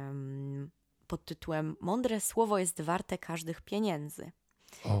pod tytułem Mądre słowo jest warte każdych pieniędzy.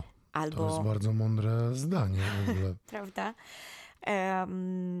 O, to jest bardzo mądre zdanie w ogóle. Prawda?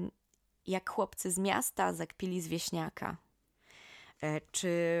 Jak chłopcy z miasta zakpili z wieśniaka.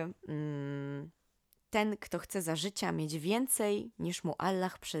 Czy ten, kto chce za życia mieć więcej niż mu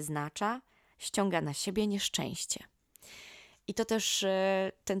Allah przeznacza, ściąga na siebie nieszczęście. I to też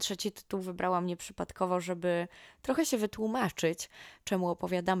ten trzeci tytuł wybrałam nieprzypadkowo, żeby trochę się wytłumaczyć, czemu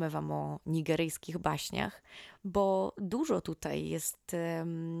opowiadamy wam o nigeryjskich baśniach, bo dużo tutaj jest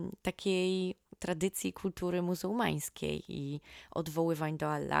takiej tradycji kultury muzułmańskiej i odwoływań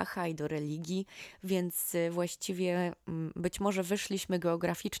do Allaha i do religii, więc właściwie być może wyszliśmy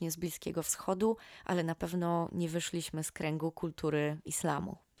geograficznie z Bliskiego Wschodu, ale na pewno nie wyszliśmy z kręgu kultury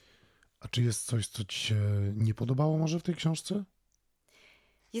islamu. A czy jest coś, co ci się nie podobało może w tej książce?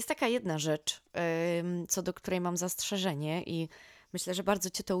 Jest taka jedna rzecz, co do której mam zastrzeżenie i myślę, że bardzo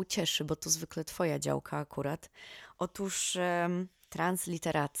cię to ucieszy, bo to zwykle twoja działka akurat. Otóż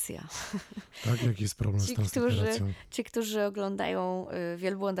transliteracja. Tak, jaki jest problem z transliteracją? Ci, którzy oglądają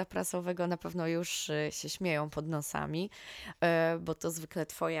Wielbłąda Prasowego, na pewno już się śmieją pod nosami, bo to zwykle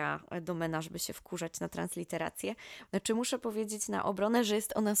twoja domena, żeby się wkurzać na transliterację. Znaczy muszę powiedzieć na obronę, że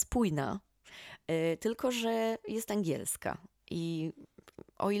jest ona spójna, tylko że jest angielska i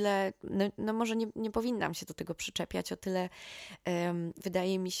o ile, no może nie powinnam się do tego przyczepiać, o tyle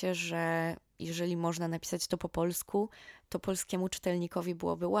wydaje mi się, że jeżeli można napisać to po polsku, to polskiemu czytelnikowi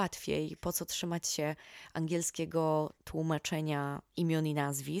byłoby łatwiej. Po co trzymać się angielskiego tłumaczenia imion i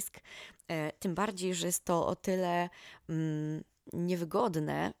nazwisk? Tym bardziej, że jest to o tyle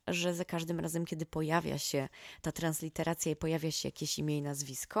niewygodne, że za każdym razem, kiedy pojawia się ta transliteracja i pojawia się jakieś imię i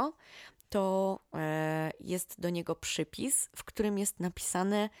nazwisko, to jest do niego przypis, w którym jest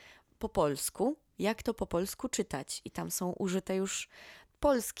napisane po polsku, jak to po polsku czytać. I tam są użyte już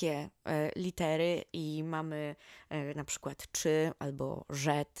polskie litery i mamy na przykład czy albo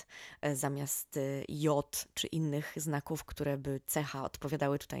rzet zamiast j czy innych znaków, które by cecha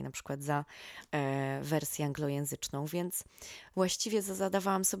odpowiadały tutaj na przykład za wersję anglojęzyczną, więc właściwie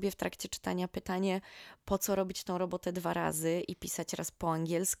zadawałam sobie w trakcie czytania pytanie, po co robić tą robotę 2 razy i pisać raz po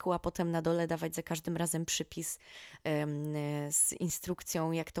angielsku, a potem na dole dawać za każdym razem przypis z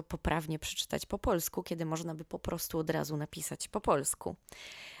instrukcją, jak to poprawnie przeczytać po polsku, kiedy można by po prostu od razu napisać po polsku.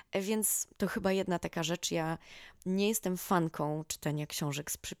 Więc to chyba jedna taka rzecz. Ja nie jestem fanką czytania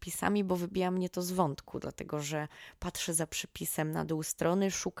książek z przypisami, bo wybija mnie to z wątku, dlatego że patrzę za przypisem na dół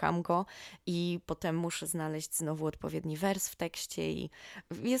strony, szukam go i potem muszę znaleźć znowu odpowiedni wers w tekście i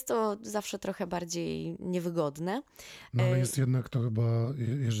jest to zawsze trochę bardziej niewygodne. No ale jest jednak to chyba,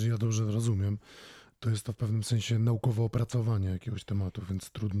 jeżeli ja dobrze rozumiem, to jest to w pewnym sensie naukowe opracowanie jakiegoś tematu, więc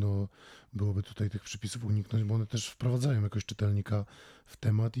trudno byłoby tutaj tych przepisów uniknąć, bo one też wprowadzają jakoś czytelnika w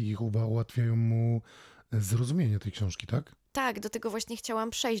temat i chyba ułatwiają mu zrozumienie tej książki, tak? Tak, do tego właśnie chciałam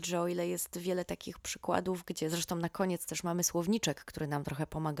przejść, że o ile jest wiele takich przykładów, gdzie zresztą na koniec też mamy słowniczek, który nam trochę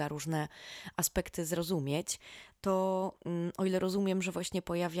pomaga różne aspekty zrozumieć, to o ile rozumiem, że właśnie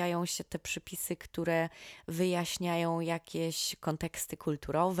pojawiają się te przypisy, które wyjaśniają jakieś konteksty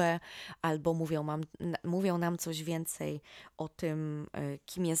kulturowe albo mówią nam coś więcej o tym,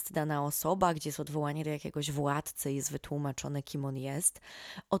 kim jest dana osoba, gdzie jest odwołanie do jakiegoś władcy i jest wytłumaczone, kim on jest,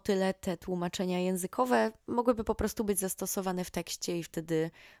 o tyle te tłumaczenia językowe mogłyby po prostu być zastosowane w tekście i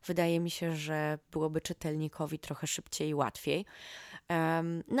wtedy wydaje mi się, że byłoby czytelnikowi trochę szybciej i łatwiej.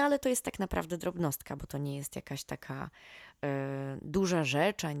 No ale to jest tak naprawdę drobnostka, bo to nie jest jakaś taka duża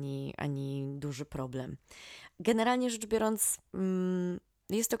rzecz ani duży problem. Generalnie rzecz biorąc,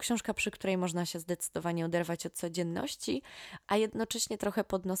 jest to książka, przy której można się zdecydowanie oderwać od codzienności, a jednocześnie trochę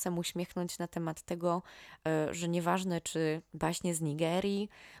pod nosem uśmiechnąć na temat tego, że nieważne czy baśnie z Nigerii,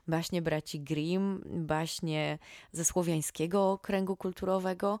 baśnie braci Grimm, baśnie ze słowiańskiego kręgu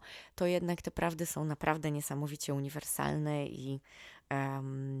kulturowego, to jednak te prawdy są naprawdę niesamowicie uniwersalne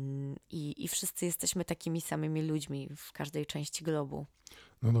i wszyscy jesteśmy takimi samymi ludźmi w każdej części globu.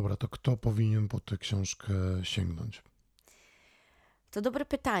 No dobra, to kto powinien po tę książkę sięgnąć? To dobre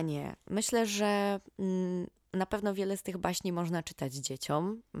pytanie. Myślę, że na pewno wiele z tych baśni można czytać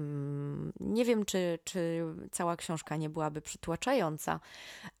dzieciom. Nie wiem, czy cała książka nie byłaby przytłaczająca,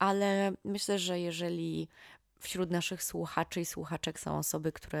 ale myślę, że jeżeli wśród naszych słuchaczy i słuchaczek są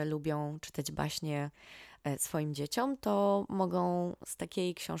osoby, które lubią czytać baśnie swoim dzieciom, to mogą z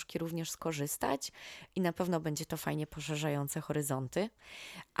takiej książki również skorzystać i na pewno będzie to fajnie poszerzające horyzonty.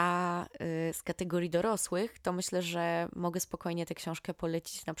 A z kategorii dorosłych to myślę, że mogę spokojnie tę książkę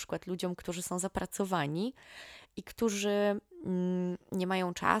polecić na przykład ludziom, którzy są zapracowani i którzy nie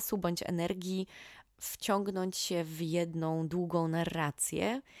mają czasu bądź energii wciągnąć się w jedną długą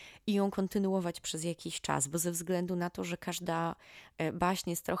narrację i ją kontynuować przez jakiś czas, bo ze względu na to, że każda baśń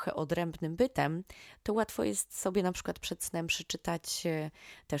jest trochę odrębnym bytem, to łatwo jest sobie na przykład przed snem przeczytać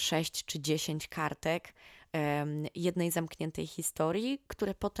te 6 czy 10 kartek jednej zamkniętej historii,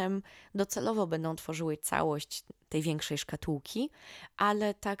 które potem docelowo będą tworzyły całość tej większej szkatułki,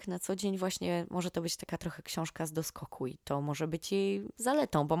 ale tak na co dzień właśnie może to być taka trochę książka z doskoku i to może być jej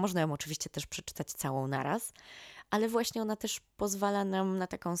zaletą, bo można ją oczywiście też przeczytać całą naraz, ale właśnie ona też pozwala nam na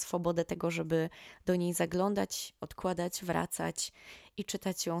taką swobodę tego, żeby do niej zaglądać, odkładać, wracać i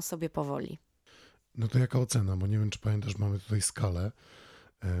czytać ją sobie powoli. No to jaka ocena? Bo nie wiem, czy pamiętasz, mamy tutaj skalę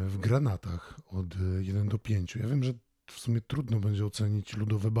w granatach od 1 do 5. Ja wiem, że w sumie trudno będzie ocenić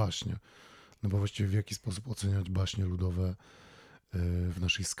ludowe baśnie, no bo właściwie w jaki sposób oceniać baśnie ludowe w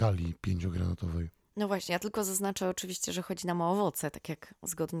naszej skali 5-granatowej? No właśnie, ja tylko zaznaczę oczywiście, że chodzi nam o owoce, tak jak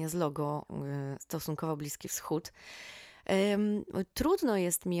zgodnie z logo stosunkowo Bliski Wschód. Trudno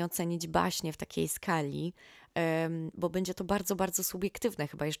jest mi ocenić baśnie w takiej skali, bo będzie to bardzo, bardzo subiektywne,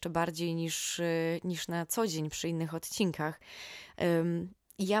 chyba jeszcze bardziej niż na co dzień przy innych odcinkach.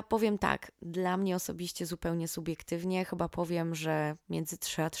 Ja powiem tak, dla mnie osobiście zupełnie subiektywnie, chyba powiem, że między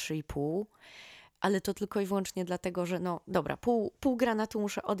 3 a 3,5, ale to tylko i wyłącznie dlatego, że no dobra, pół granatu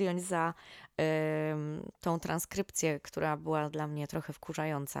muszę odjąć za tą transkrypcję, która była dla mnie trochę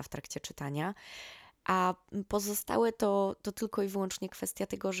wkurzająca w trakcie czytania, a pozostałe to tylko i wyłącznie kwestia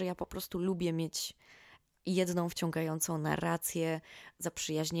tego, że ja po prostu lubię mieć jedną wciągającą narrację,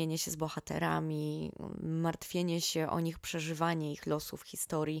 zaprzyjaźnienie się z bohaterami, martwienie się o nich, przeżywanie ich losów,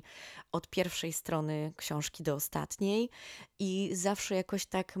 historii od pierwszej strony książki do ostatniej i zawsze jakoś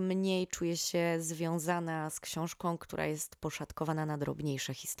tak mniej czuję się związana z książką, która jest poszatkowana na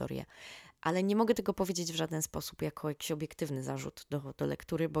drobniejsze historie. Ale nie mogę tego powiedzieć w żaden sposób jako jakiś obiektywny zarzut do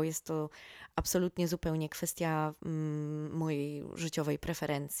lektury, bo jest to absolutnie zupełnie kwestia mojej życiowej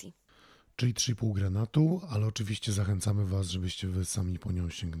preferencji. Czyli 3,5 granatu, ale oczywiście zachęcamy Was, żebyście Wy sami po nią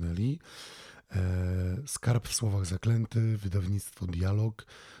sięgnęli. Skarb w słowach zaklęty, wydawnictwo Dialog.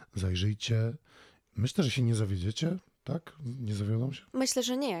 Zajrzyjcie. Myślę, że się nie zawiedziecie, tak? Nie zawiodą się? Myślę,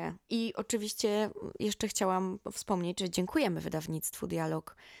 że nie. I oczywiście jeszcze chciałam wspomnieć, że dziękujemy wydawnictwu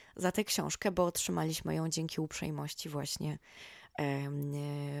Dialog za tę książkę, bo otrzymaliśmy ją dzięki uprzejmości właśnie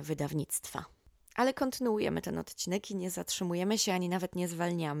wydawnictwa. Ale kontynuujemy ten odcinek i nie zatrzymujemy się, ani nawet nie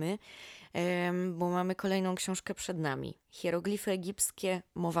zwalniamy, bo mamy kolejną książkę przed nami. Hieroglify egipskie,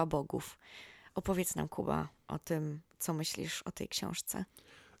 mowa bogów. Opowiedz nam, Kuba, o tym, co myślisz o tej książce.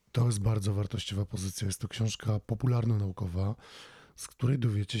 To jest bardzo wartościowa pozycja. Jest to książka popularno-naukowa, z której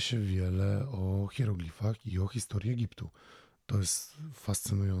dowiecie się wiele o hieroglifach i o historii Egiptu. To jest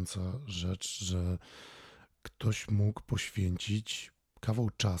fascynująca rzecz, że ktoś mógł poświęcić kawał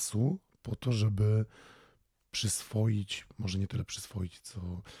czasu po to, żeby przyswoić, może nie tyle przyswoić,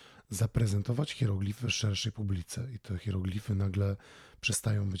 co zaprezentować hieroglify szerszej publice. I te hieroglify nagle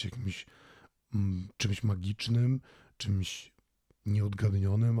przestają być jakimś czymś magicznym, czymś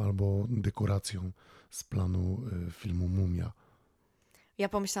nieodgadnionym albo dekoracją z planu filmu Mumia. Ja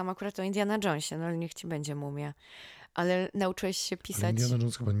pomyślałam akurat o Indiana Jonesie, no ale niech ci będzie Mumia. Ale nauczyłeś się Ale pisać... Indiana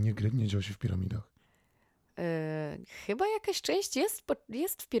Jones chyba nie dział się w piramidach. Chyba jakaś część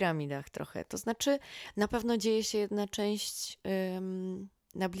jest w piramidach trochę. To znaczy, na pewno dzieje się jedna część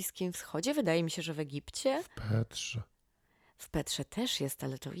na Bliskim Wschodzie. Wydaje mi się, że w Egipcie. W Petrze. W Petrze też jest,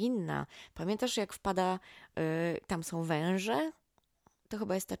 ale to inna. Pamiętasz, jak wpada, tam są węże? To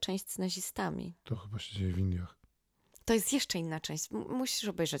chyba jest ta część z nazistami. To chyba się dzieje w Indiach. To jest jeszcze inna część. Musisz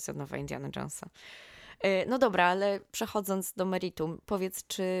obejrzeć od nowa Indiana Jonesa. No dobra, ale przechodząc do meritum, powiedz,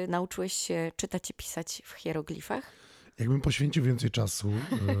 czy nauczyłeś się czytać i pisać w hieroglifach? Jakbym poświęcił więcej czasu,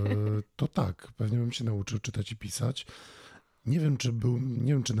 to tak, pewnie bym się nauczył czytać i pisać. Nie wiem,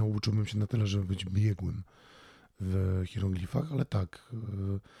 czy nauczyłbym się na tyle, żeby być biegłym w hieroglifach, ale tak,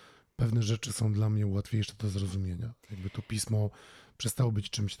 pewne rzeczy są dla mnie łatwiejsze do zrozumienia. Jakby to pismo przestało być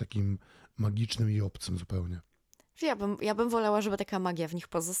czymś takim magicznym i obcym zupełnie. Ja bym wolała, żeby taka magia w nich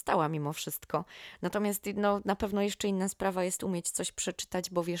pozostała mimo wszystko. Natomiast no, na pewno jeszcze inna sprawa jest umieć coś przeczytać,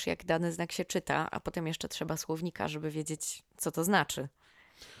 bo wiesz, jak dany znak się czyta, a potem jeszcze trzeba słownika, żeby wiedzieć, co to znaczy.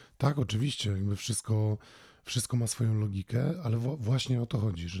 Tak, oczywiście, jakby wszystko ma swoją logikę, ale właśnie o to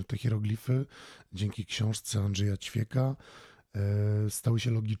chodzi, że te hieroglify dzięki książce Andrzeja Ćwieka stały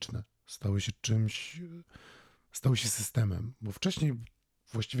się logiczne, stały się systemem, bo wcześniej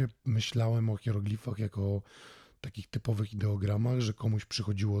właściwie myślałem o hieroglifach jako takich typowych ideogramach, że komuś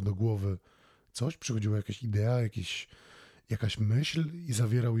przychodziło do głowy coś, przychodziła jakaś idea, jakaś myśl i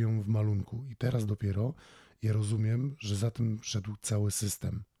zawierał ją w malunku. I teraz dopiero ja rozumiem, że za tym szedł cały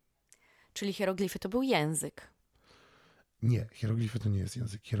system. Czyli hieroglify to był język. Nie, hieroglify to nie jest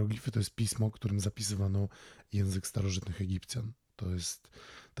język. Hieroglify to jest pismo, którym zapisywano język starożytnych Egipcjan. To jest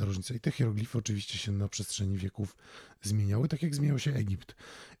ta różnica. I te hieroglify oczywiście się na przestrzeni wieków zmieniały, tak jak zmieniał się Egipt.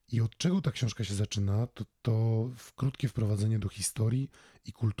 I od czego ta książka się zaczyna, to krótkie wprowadzenie do historii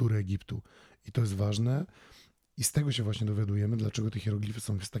i kultury Egiptu. I to jest ważne. I z tego się właśnie dowiadujemy, dlaczego te hieroglify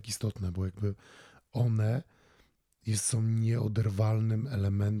są tak istotne, bo jakby one są nieoderwalnym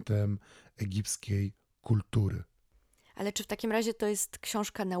elementem egipskiej kultury. Ale czy w takim razie to jest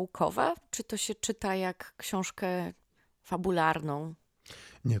książka naukowa, czy to się czyta jak książkę fabularną?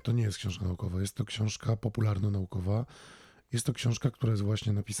 Nie, to nie jest książka naukowa, jest to książka popularno-naukowa. Jest to książka, która jest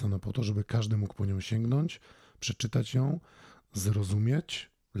właśnie napisana po to, żeby każdy mógł po nią sięgnąć, przeczytać ją,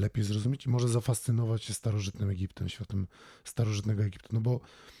 lepiej zrozumieć i może zafascynować się starożytnym Egiptem, światem starożytnego Egiptu. No bo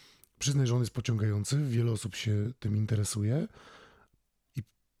przyznaj, że on jest pociągający, wiele osób się tym interesuje i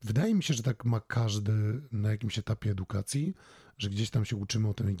wydaje mi się, że tak ma każdy na jakimś etapie edukacji, że gdzieś tam się uczymy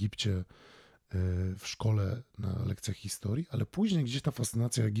o tym Egipcie w szkole na lekcjach historii, ale później gdzieś ta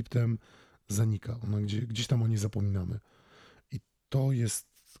fascynacja Egiptem zanika. Gdzieś tam o niej zapominamy. I to jest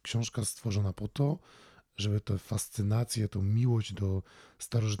książka stworzona po to, żeby tę fascynację, tę miłość do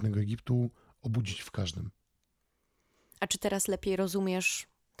starożytnego Egiptu obudzić w każdym. A czy teraz lepiej rozumiesz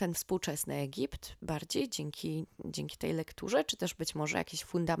ten współczesny Egipt bardziej dzięki tej lekturze, czy też być może jakieś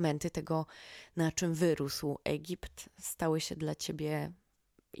fundamenty tego, na czym wyrósł Egipt, stały się dla ciebie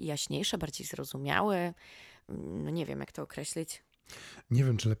jaśniejsze, bardziej zrozumiałe? No nie wiem, jak to określić. Nie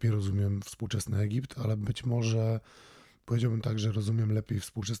wiem, czy lepiej rozumiem współczesny Egipt, ale być może powiedziałbym tak, że rozumiem lepiej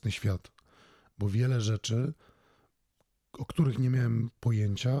współczesny świat, bo wiele rzeczy, o których nie miałem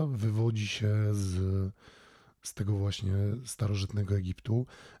pojęcia, wywodzi się z tego właśnie starożytnego Egiptu.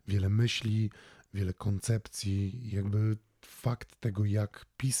 Wiele myśli, wiele koncepcji, jakby fakt tego, jak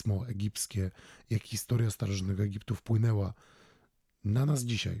pismo egipskie, jak historia starożytnego Egiptu wpłynęła na nas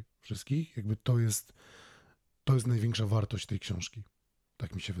dzisiaj wszystkich, jakby to jest największa wartość tej książki.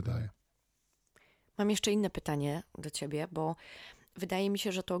 Tak mi się wydaje. Mam jeszcze inne pytanie do ciebie, bo wydaje mi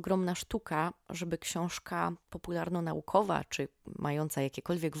się, że to ogromna sztuka, żeby książka popularno-naukowa, czy mająca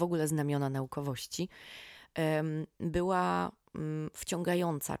jakiekolwiek w ogóle znamiona naukowości, była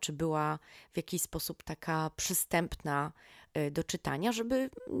wciągająca, czy była w jakiś sposób taka przystępna do czytania, żeby,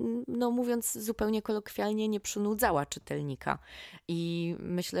 no mówiąc zupełnie kolokwialnie, nie przynudzała czytelnika. I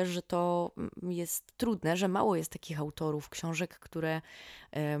myślę, że to jest trudne, że mało jest takich autorów książek, które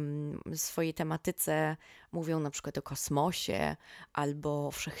w swojej tematyce mówią na przykład o kosmosie, albo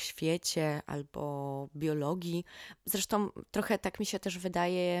o wszechświecie, albo biologii. Zresztą trochę tak mi się też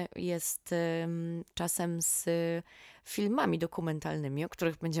wydaje jest czasem z filmami dokumentalnymi, o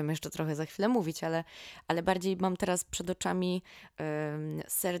których będziemy jeszcze trochę za chwilę mówić, ale bardziej mam teraz przed oczami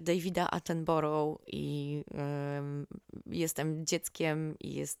Sir Davida Attenborough i jestem dzieckiem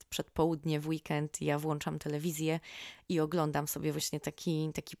i jest przedpołudnie w weekend i ja włączam telewizję i oglądam sobie właśnie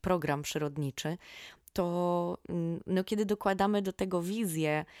taki program przyrodniczy. To no, kiedy dokładamy do tego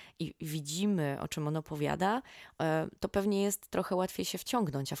wizję i widzimy, o czym on opowiada, to pewnie jest trochę łatwiej się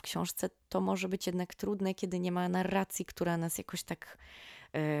wciągnąć, a w książce to może być jednak trudne, kiedy nie ma narracji, która nas jakoś tak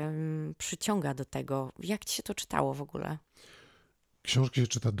przyciąga do tego. Jak ci się to czytało w ogóle? Książkę się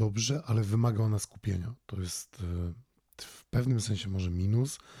czyta dobrze, ale wymaga ona skupienia. To jest w pewnym sensie może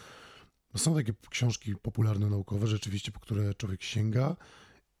minus. No są takie książki popularno-naukowe rzeczywiście, po które człowiek sięga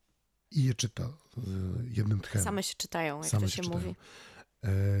i je czyta jednym tchem. Same się czytają, jak Same to się mówi.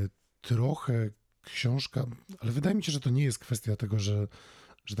 Trochę książka, ale wydaje mi się, że to nie jest kwestia tego, że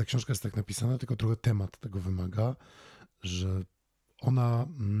ta książka jest tak napisana, tylko trochę temat tego wymaga, że ona,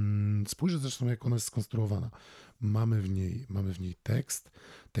 spójrzcie zresztą jak ona jest skonstruowana. Mamy w niej tekst.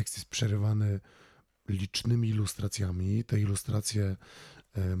 Tekst jest przerywany licznymi ilustracjami. Te ilustracje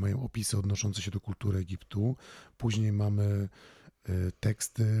mają opisy odnoszące się do kultury Egiptu. Później mamy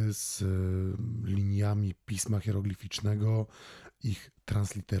teksty z liniami pisma hieroglificznego, ich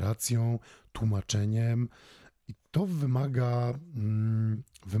transliteracją, tłumaczeniem. I to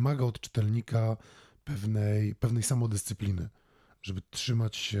wymaga od czytelnika pewnej samodyscypliny, żeby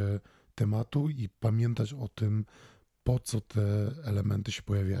trzymać się tematu i pamiętać o tym, po co te elementy się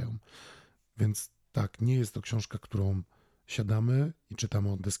pojawiają. Więc tak, nie jest to książka, którą siadamy i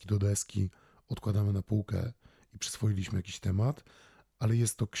czytamy od deski do deski, odkładamy na półkę i przyswoiliśmy jakiś temat, ale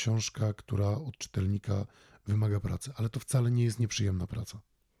jest to książka, która od czytelnika wymaga pracy. Ale to wcale nie jest nieprzyjemna praca.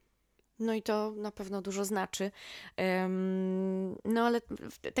 No i to na pewno dużo znaczy. No ale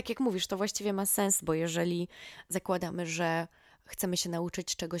tak jak mówisz, to właściwie ma sens, bo jeżeli zakładamy, że chcemy się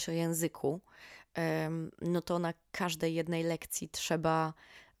nauczyć czegoś o języku, no to na każdej jednej lekcji trzeba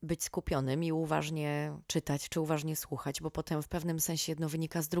być skupionym i uważnie czytać czy uważnie słuchać, bo potem w pewnym sensie jedno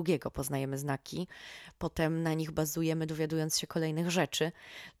wynika z drugiego. Poznajemy znaki, potem na nich bazujemy, dowiadując się kolejnych rzeczy.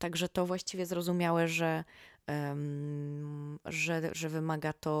 Także to właściwie zrozumiałe, że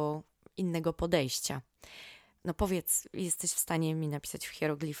wymaga to innego podejścia. No powiedz, jesteś w stanie mi napisać w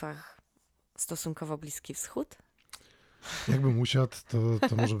hieroglifach stosunkowo Bliski Wschód? Jakbym usiadł,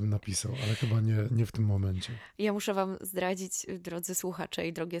 to może bym napisał, ale chyba nie w tym momencie. Ja muszę wam zdradzić, drodzy słuchacze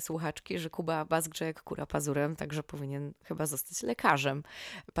i drogie słuchaczki, że Kuba bazgrze jak kura pazurem, także powinien chyba zostać lekarzem,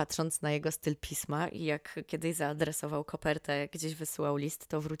 patrząc na jego styl pisma. I jak kiedyś zaadresował kopertę, gdzieś wysyłał list,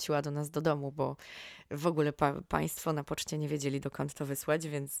 to wróciła do nas do domu, bo w ogóle państwo na poczcie nie wiedzieli, dokąd to wysłać,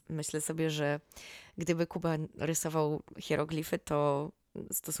 więc myślę sobie, że gdyby Kuba rysował hieroglify, to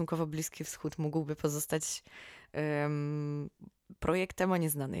stosunkowo Bliski Wschód mógłby pozostać projektem o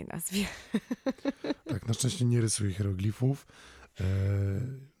nieznanej nazwie. Tak, na szczęście nie rysuję hieroglifów.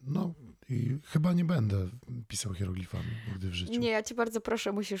 No i chyba nie będę pisał hieroglifami nigdy w życiu. Nie, ja cię bardzo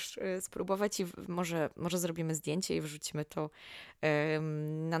proszę, musisz spróbować i może zrobimy zdjęcie i wrzucimy to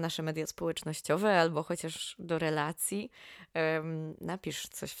na nasze media społecznościowe albo chociaż do relacji. Napisz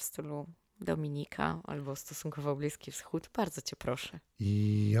coś w stylu Dominika albo stosunkowo Bliski Wschód. Bardzo cię proszę.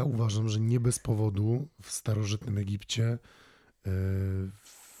 I ja uważam, że nie bez powodu w starożytnym Egipcie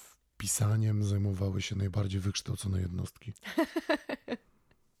pisaniem zajmowały się najbardziej wykształcone jednostki.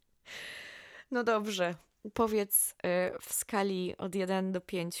 No dobrze. Powiedz w skali od 1 do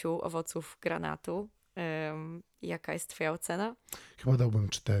 5 owoców granatu, jaka jest twoja ocena? Chyba dałbym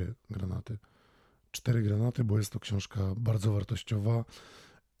 4 granaty. 4 granaty, bo jest to książka bardzo wartościowa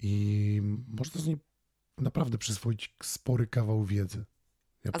i można z niej naprawdę przyswoić spory kawał wiedzy.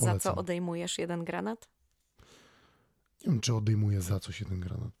 Ja A polecam. za co odejmujesz 1 granat? Nie wiem, czy odejmuję za coś 1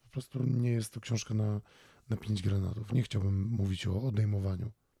 granat. Po prostu nie jest to książka na 5 granatów. Nie chciałbym mówić o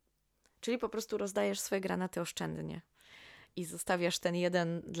odejmowaniu. Czyli po prostu rozdajesz swoje granaty oszczędnie i zostawiasz ten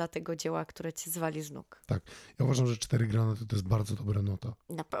 1 dla tego dzieła, które ci zwali z nóg. Tak. Ja uważam, że 4 granaty to jest bardzo dobra nota.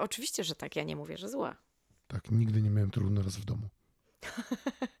 Oczywiście, że tak. Ja nie mówię, że zła. Tak, nigdy nie miałem tylu naraz w domu.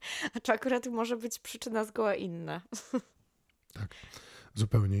 A to akurat może być przyczyna zgoła inna. Tak,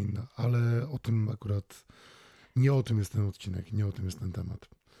 zupełnie inna. Ale o tym akurat, nie o tym jest ten odcinek, nie o tym jest ten temat.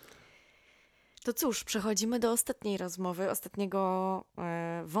 To cóż, przechodzimy do ostatniej rozmowy, ostatniego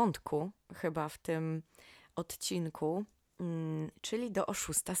wątku chyba w tym odcinku, czyli do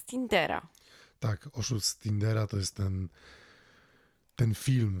oszusta z Tindera. Tak, Oszust z Tindera to jest ten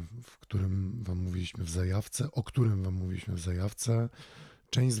film, w którym wam mówiliśmy w zajawce, o którym wam mówiliśmy w zajawce.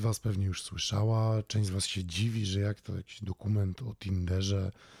 Część z was pewnie już słyszała, część z was się dziwi, że jak to jakiś dokument o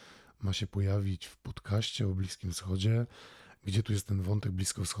Tinderze ma się pojawić w podcaście o Bliskim Wschodzie. Gdzie tu jest ten wątek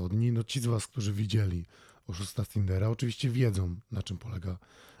bliskowschodni? No ci z was, którzy widzieli Oszusta z Tindera, oczywiście wiedzą, na czym polega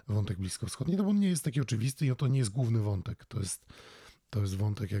wątek bliskowschodni, no bo on nie jest taki oczywisty i to nie jest główny wątek. To jest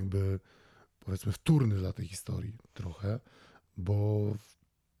wątek jakby, powiedzmy, wtórny dla tej historii trochę, bo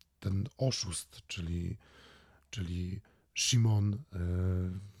ten oszust, czyli Szymon,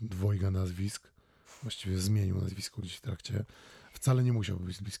 dwojga nazwisk, właściwie zmienił nazwisko gdzieś w trakcie, wcale nie musiał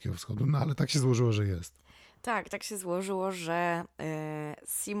być z Bliskiego Wschodu, no ale tak się złożyło, że jest. Tak się złożyło, że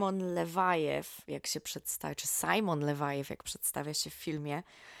Simon Lewajew, jak się przedstawia, czy Simon Lewajew, jak przedstawia się w filmie,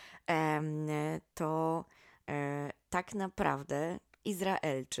 to tak naprawdę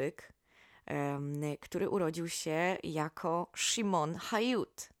Izraelczyk, który urodził się jako Shimon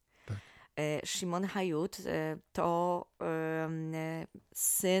Hayut. Tak. Shimon Hayut to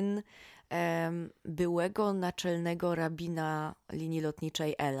syn byłego naczelnego rabina linii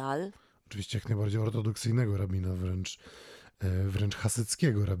lotniczej El Al. Oczywiście jak najbardziej ortodoksyjnego rabina, wręcz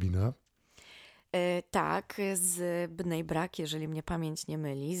hasyckiego rabina. Tak, z Bnei Brak, jeżeli mnie pamięć nie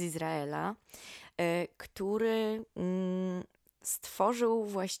myli, z Izraela, który stworzył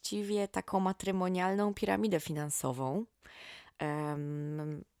właściwie taką matrymonialną piramidę finansową,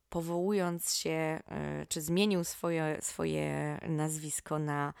 powołując się, czy zmienił swoje nazwisko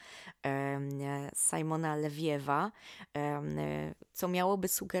na Simona Lewiewa, co miałoby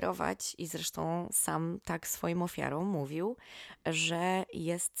sugerować, i zresztą sam tak swoim ofiarom mówił, że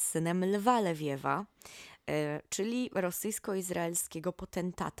jest synem Lwa Lewiewa, czyli rosyjsko-izraelskiego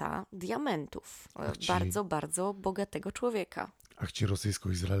potentata diamentów. Bardzo, bardzo bogatego człowieka. Ach, ci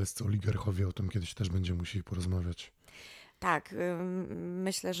rosyjsko-izraelscy oligarchowie, o tym kiedyś też będziemy musieli porozmawiać. Tak,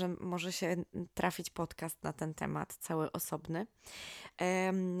 myślę, że może się trafić podcast na ten temat, cały osobny.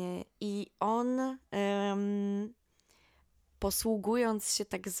 I on, posługując się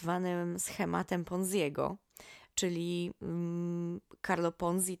tak zwanym schematem Ponziego, czyli Carlo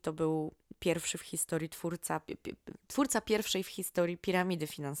Ponzi to był pierwszy w historii twórca pierwszej w historii piramidy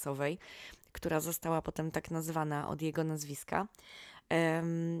finansowej, która została potem tak nazwana od jego nazwiska.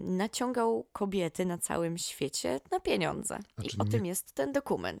 Naciągał kobiety na całym świecie na pieniądze. Znaczy, I o tym jest ten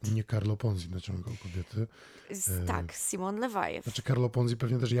dokument. Nie Carlo Ponzi naciągał kobiety. Tak, Simon Lewajew. Znaczy Carlo Ponzi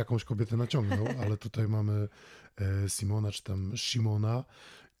pewnie też jakąś kobietę naciągnął, ale tutaj mamy Simona, czy tam Szymona,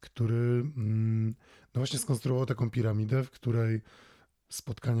 który no właśnie skonstruował taką piramidę, w której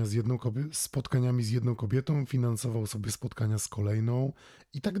spotkaniami z jedną kobietą finansował sobie spotkania z kolejną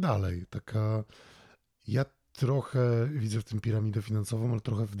i tak dalej. Ja trochę widzę w tym piramidę finansową, ale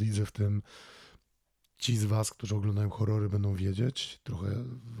trochę widzę w tym, ci z was, którzy oglądają horrory, będą wiedzieć, trochę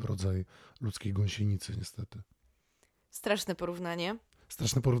w rodzaj ludzkiej gąsienicy niestety. Straszne porównanie.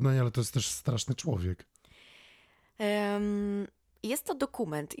 Straszne porównanie, ale to jest też straszny człowiek. Jest to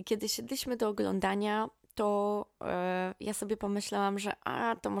dokument i kiedy siedliśmy do oglądania, to ja sobie pomyślałam, że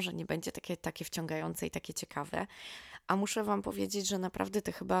to może nie będzie takie wciągające i takie ciekawe. A muszę wam powiedzieć, że naprawdę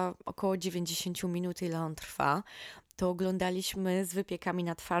te chyba około 90 minut, ile on trwa, to oglądaliśmy z wypiekami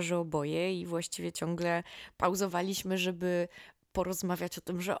na twarzy oboje i właściwie ciągle pauzowaliśmy, żeby porozmawiać o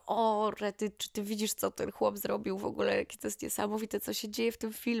tym, że rety, czy ty widzisz, co ten chłop zrobił w ogóle, jakie to jest niesamowite, co się dzieje w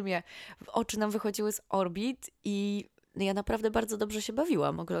tym filmie. Oczy nam wychodziły z orbit i ja naprawdę bardzo dobrze się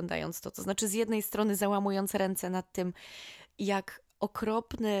bawiłam oglądając to. To znaczy z jednej strony załamując ręce nad tym, jak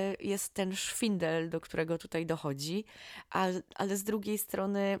okropny jest ten szwindel, do którego tutaj dochodzi, ale z drugiej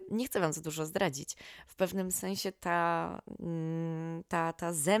strony nie chcę wam za dużo zdradzić. W pewnym sensie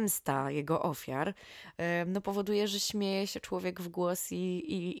ta zemsta jego ofiar powoduje, że śmieje się człowiek w głos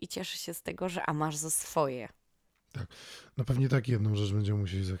i cieszy się z tego, że masz za swoje. Tak, no pewnie tak jedną rzecz będziemy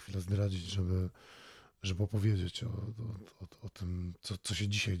musieli za chwilę zdradzić, żeby opowiedzieć o tym, co się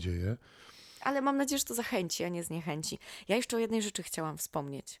dzisiaj dzieje. Ale mam nadzieję, że to zachęci, a nie zniechęci. Ja jeszcze o jednej rzeczy chciałam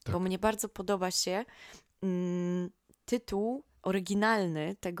wspomnieć, bo mnie bardzo podoba się tytuł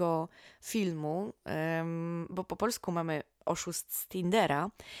oryginalny tego filmu, bo po polsku mamy Oszust z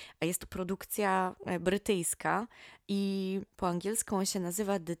Tindera, a jest to produkcja brytyjska i po angielsku on się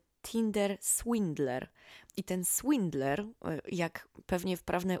nazywa The Tinder Swindler. I ten swindler, jak pewnie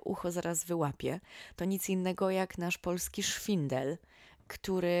wprawne ucho zaraz wyłapie, to nic innego jak nasz polski szwindel,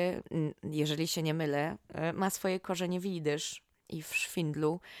 który, jeżeli się nie mylę, ma swoje korzenie w jidysz i w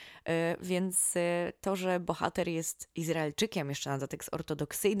szwindlu, więc to, że bohater jest Izraelczykiem, jeszcze na dodatek z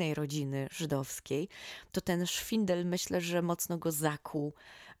ortodoksyjnej rodziny żydowskiej, to ten szwindel, myślę, że mocno go zakuł,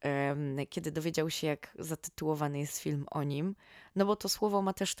 kiedy dowiedział się, jak zatytułowany jest film o nim, no bo to słowo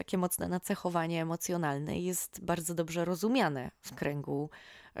ma też takie mocne nacechowanie emocjonalne i jest bardzo dobrze rozumiane w kręgu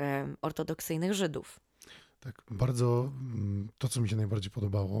ortodoksyjnych Żydów. Tak, bardzo to, co mi się najbardziej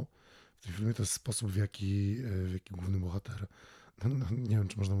podobało w tym filmie, to jest sposób, w jaki główny bohater, nie wiem,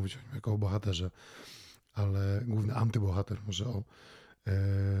 czy można mówić o nim jako o bohaterze, ale główny antybohater e,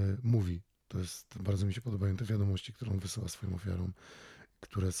 mówi. Bardzo mi się podobają te wiadomości, które on wysyła swoim ofiarom,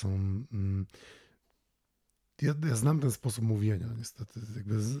 które są... Ja znam ten sposób mówienia, niestety.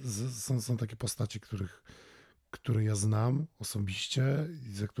 Jakby są takie postaci, które ja znam osobiście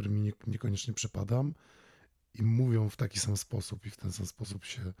i za którymi niekoniecznie przepadam i mówią w taki sam sposób i w ten sam sposób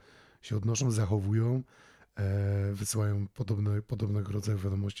się odnoszą, zachowują, wysyłają podobnego rodzaju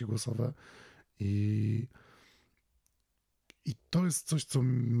wiadomości głosowe i, i to jest coś, co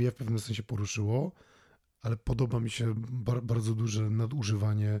mnie w pewnym sensie poruszyło, ale podoba mi się bardzo duże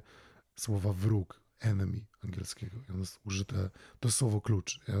nadużywanie słowa wróg, enemy angielskiego. I ono jest użyte, to jest słowo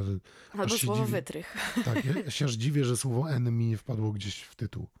klucz. Albo słowo wytrych. Tak, ja się aż dziwię, że słowo enemy nie wpadło gdzieś w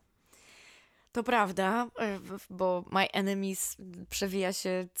tytuł. To prawda, bo My Enemies przewija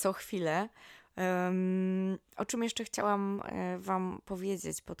się co chwilę. O czym jeszcze chciałam wam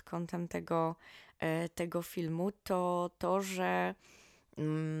powiedzieć pod kątem tego filmu, to to, że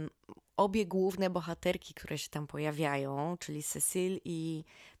obie główne bohaterki, które się tam pojawiają, czyli Cecile i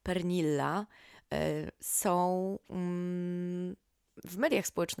Pernilla, są w mediach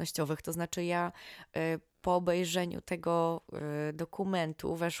społecznościowych. To znaczy ja po obejrzeniu tego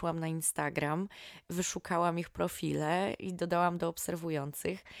dokumentu weszłam na Instagram, wyszukałam ich profile i dodałam do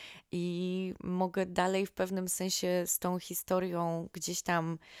obserwujących i mogę dalej w pewnym sensie z tą historią gdzieś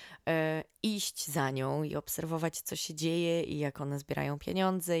tam iść za nią i obserwować, co się dzieje i jak one zbierają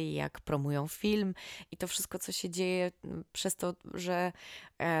pieniądze i jak promują film i to wszystko, co się dzieje przez to, że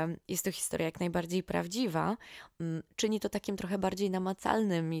jest to historia jak najbardziej prawdziwa, czyni to takim trochę bardziej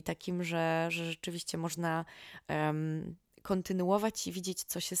namacalnym i takim, że rzeczywiście można kontynuować i widzieć,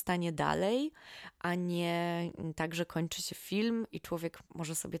 co się stanie dalej, a nie tak, że kończy się film i człowiek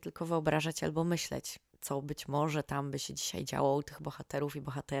może sobie tylko wyobrażać albo myśleć, co być może tam by się dzisiaj działo u tych bohaterów i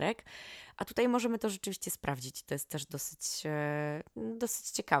bohaterek. A tutaj możemy to rzeczywiście sprawdzić. To jest też dosyć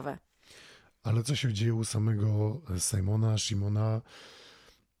ciekawe. Ale co się dzieje u samego Shimona?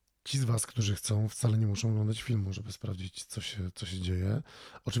 Ci z was, którzy chcą, wcale nie muszą oglądać filmu, żeby sprawdzić, co się dzieje.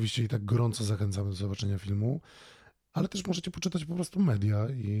 Oczywiście i tak gorąco zachęcamy do zobaczenia filmu, ale też możecie poczytać po prostu media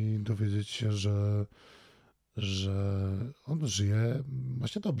i dowiedzieć się, że on żyje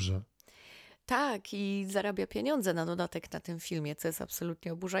właśnie dobrze. Tak, i zarabia pieniądze na dodatek na tym filmie, co jest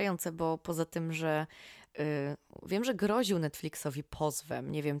absolutnie oburzające, bo poza tym, że wiem, że groził Netflixowi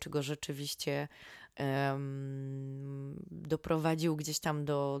pozwem, nie wiem, czy go rzeczywiście doprowadził gdzieś tam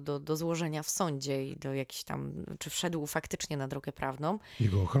do złożenia w sądzie i do jakichś tam, czy wszedł faktycznie na drogę prawną.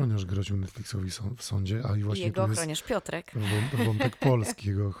 Jego ochroniarz groził Netflixowi w sądzie, a i właśnie jego ochroniarz Piotrek. Wątek polski.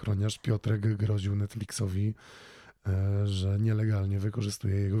 Jego ochroniarz Piotrek groził Netflixowi, że nielegalnie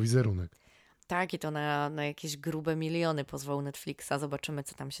wykorzystuje jego wizerunek. Tak, i to na jakieś grube miliony pozwał Netflixa. Zobaczymy,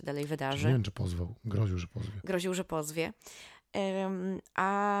 co tam się dalej wydarzy. Nie wiem, czy pozwał. Groził, że pozwie. Groził, że pozwie.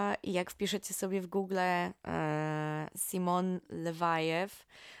 A jak wpiszecie sobie w Google Simon Lewajew,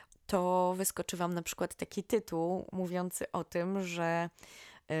 to wyskoczy wam na przykład taki tytuł mówiący o tym, że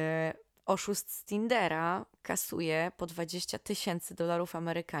oszust z Tindera kasuje po $20,000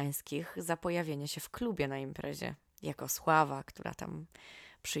 amerykańskich za pojawienie się w klubie na imprezie. Jako sława, która tam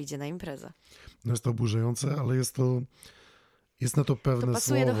przyjdzie na imprezę. No jest to oburzające, ale jest na to pewne To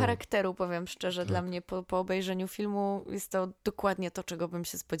pasuje słowo. do charakteru, powiem szczerze. Tak. Dla mnie po obejrzeniu filmu jest to dokładnie to, czego bym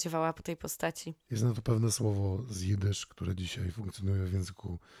się spodziewała po tej postaci. Jest na to pewne słowo z jidysz, które dzisiaj funkcjonuje w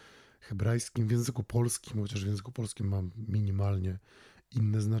języku hebrajskim, w języku polskim, chociaż w języku polskim ma minimalnie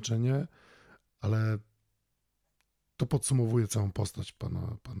inne znaczenie, ale to podsumowuje całą postać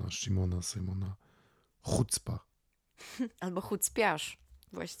pana Simona chucpa. Albo chucpiarz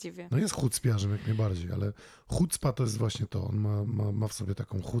właściwie. No jest chucpiarzem jak najbardziej, ale chucpa to jest właśnie to. On ma w sobie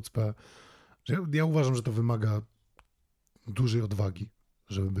taką chucpę, że ja uważam, że to wymaga dużej odwagi,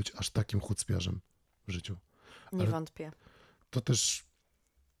 żeby być aż takim chucpiarzem w życiu. Nie wątpię. To też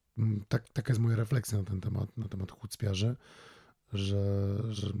taka jest moja refleksja na temat chucpiarzy,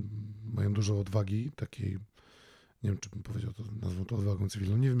 że mają dużo odwagi, takiej, nie wiem, czy bym powiedział, nazwą to odwagą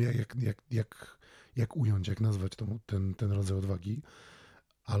cywilną. Nie wiem, jak ująć, jak nazwać ten rodzaj odwagi,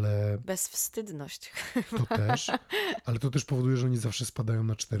 ale... Bezwstydność. To też, ale to też powoduje, że oni zawsze spadają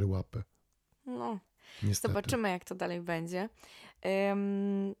na 4 łapy. No, niestety. Zobaczymy, jak to dalej będzie.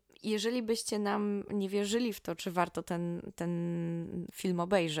 Jeżeli byście nam nie wierzyli w to, czy warto ten film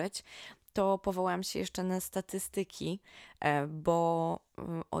obejrzeć, to powołam się jeszcze na statystyki, bo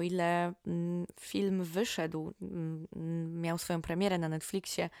o ile film wyszedł, miał swoją premierę na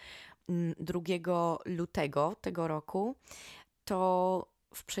Netflixie 2 lutego tego roku, to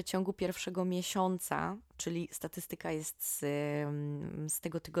w przeciągu pierwszego miesiąca, czyli statystyka jest z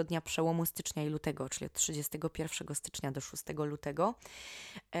tego tygodnia przełomu stycznia i lutego, czyli od 31 stycznia do 6 lutego,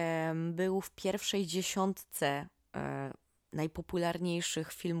 był w pierwszej dziesiątce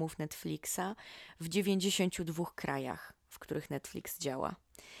najpopularniejszych filmów Netflixa w 92 krajach, w których Netflix działa.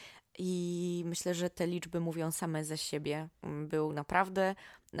 I myślę, że te liczby mówią same za siebie. Był naprawdę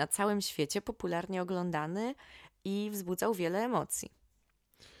na całym świecie popularnie oglądany i wzbudzał wiele emocji.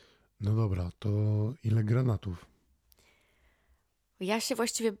 No dobra, to ile granatów? Ja się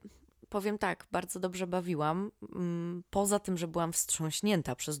właściwie, powiem tak, bardzo dobrze bawiłam. Poza tym, że byłam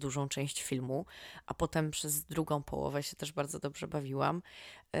wstrząśnięta przez dużą część filmu, a potem przez drugą połowę się też bardzo dobrze bawiłam.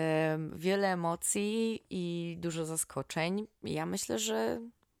 Wiele emocji i dużo zaskoczeń. Ja myślę, że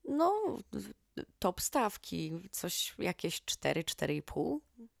top stawki, coś jakieś 4,5.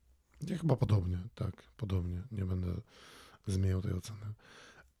 Ja chyba podobnie, tak, podobnie. Nie będę zmieniał tej oceny.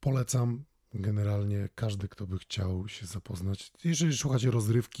 Polecam generalnie każdy, kto by chciał się zapoznać. Jeżeli szukacie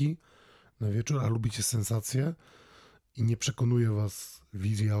rozrywki na wieczór, a lubicie sensacje i nie przekonuje was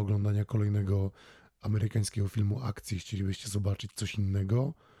wizja oglądania kolejnego amerykańskiego filmu akcji, chcielibyście zobaczyć coś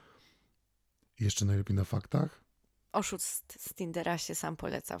innego, jeszcze najlepiej na faktach, Oszust z Tindera się sam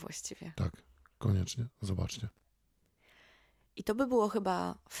poleca właściwie. tak, koniecznie, zobaczcie. I to by było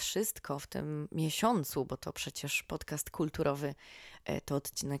chyba wszystko w tym miesiącu, bo to przecież podcast kulturowy, to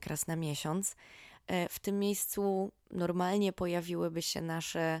odcinek raz na miesiąc. W tym miejscu normalnie pojawiłyby się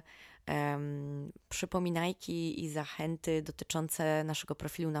nasze przypominajki i zachęty dotyczące naszego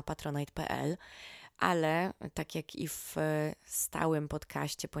profilu na patronite.pl, ale tak jak i w stałym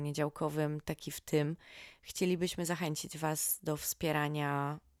podcaście poniedziałkowym, tak i w tym, chcielibyśmy zachęcić Was do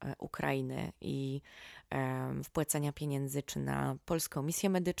wspierania Ukrainy i wpłacania pieniędzy czy na Polską Misję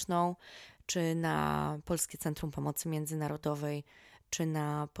Medyczną, czy na Polskie Centrum Pomocy Międzynarodowej, czy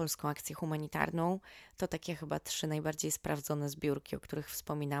na Polską Akcję Humanitarną. To takie chyba 3 najbardziej sprawdzone zbiórki, o których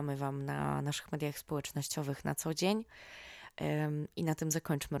wspominamy Wam na naszych mediach społecznościowych na co dzień. I na tym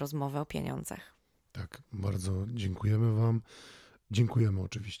zakończmy rozmowę o pieniądzach. Tak, bardzo dziękujemy Wam. Dziękujemy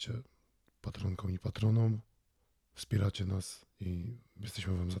oczywiście patronkom i patronom. Wspieracie nas i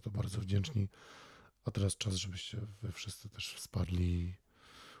jesteśmy Wam za to bardzo wdzięczni. A teraz czas, żebyście Wy wszyscy też wsparli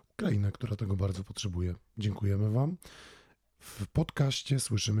Ukrainę, która tego bardzo potrzebuje. Dziękujemy Wam. W podcaście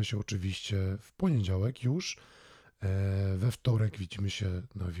słyszymy się oczywiście w poniedziałek już. We wtorek widzimy się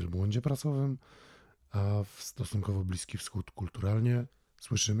na Wielbłądzie Prasowym, a w stosunkowo Bliski Wschód kulturalnie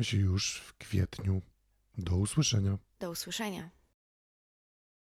słyszymy się już w kwietniu. Do usłyszenia. Do usłyszenia.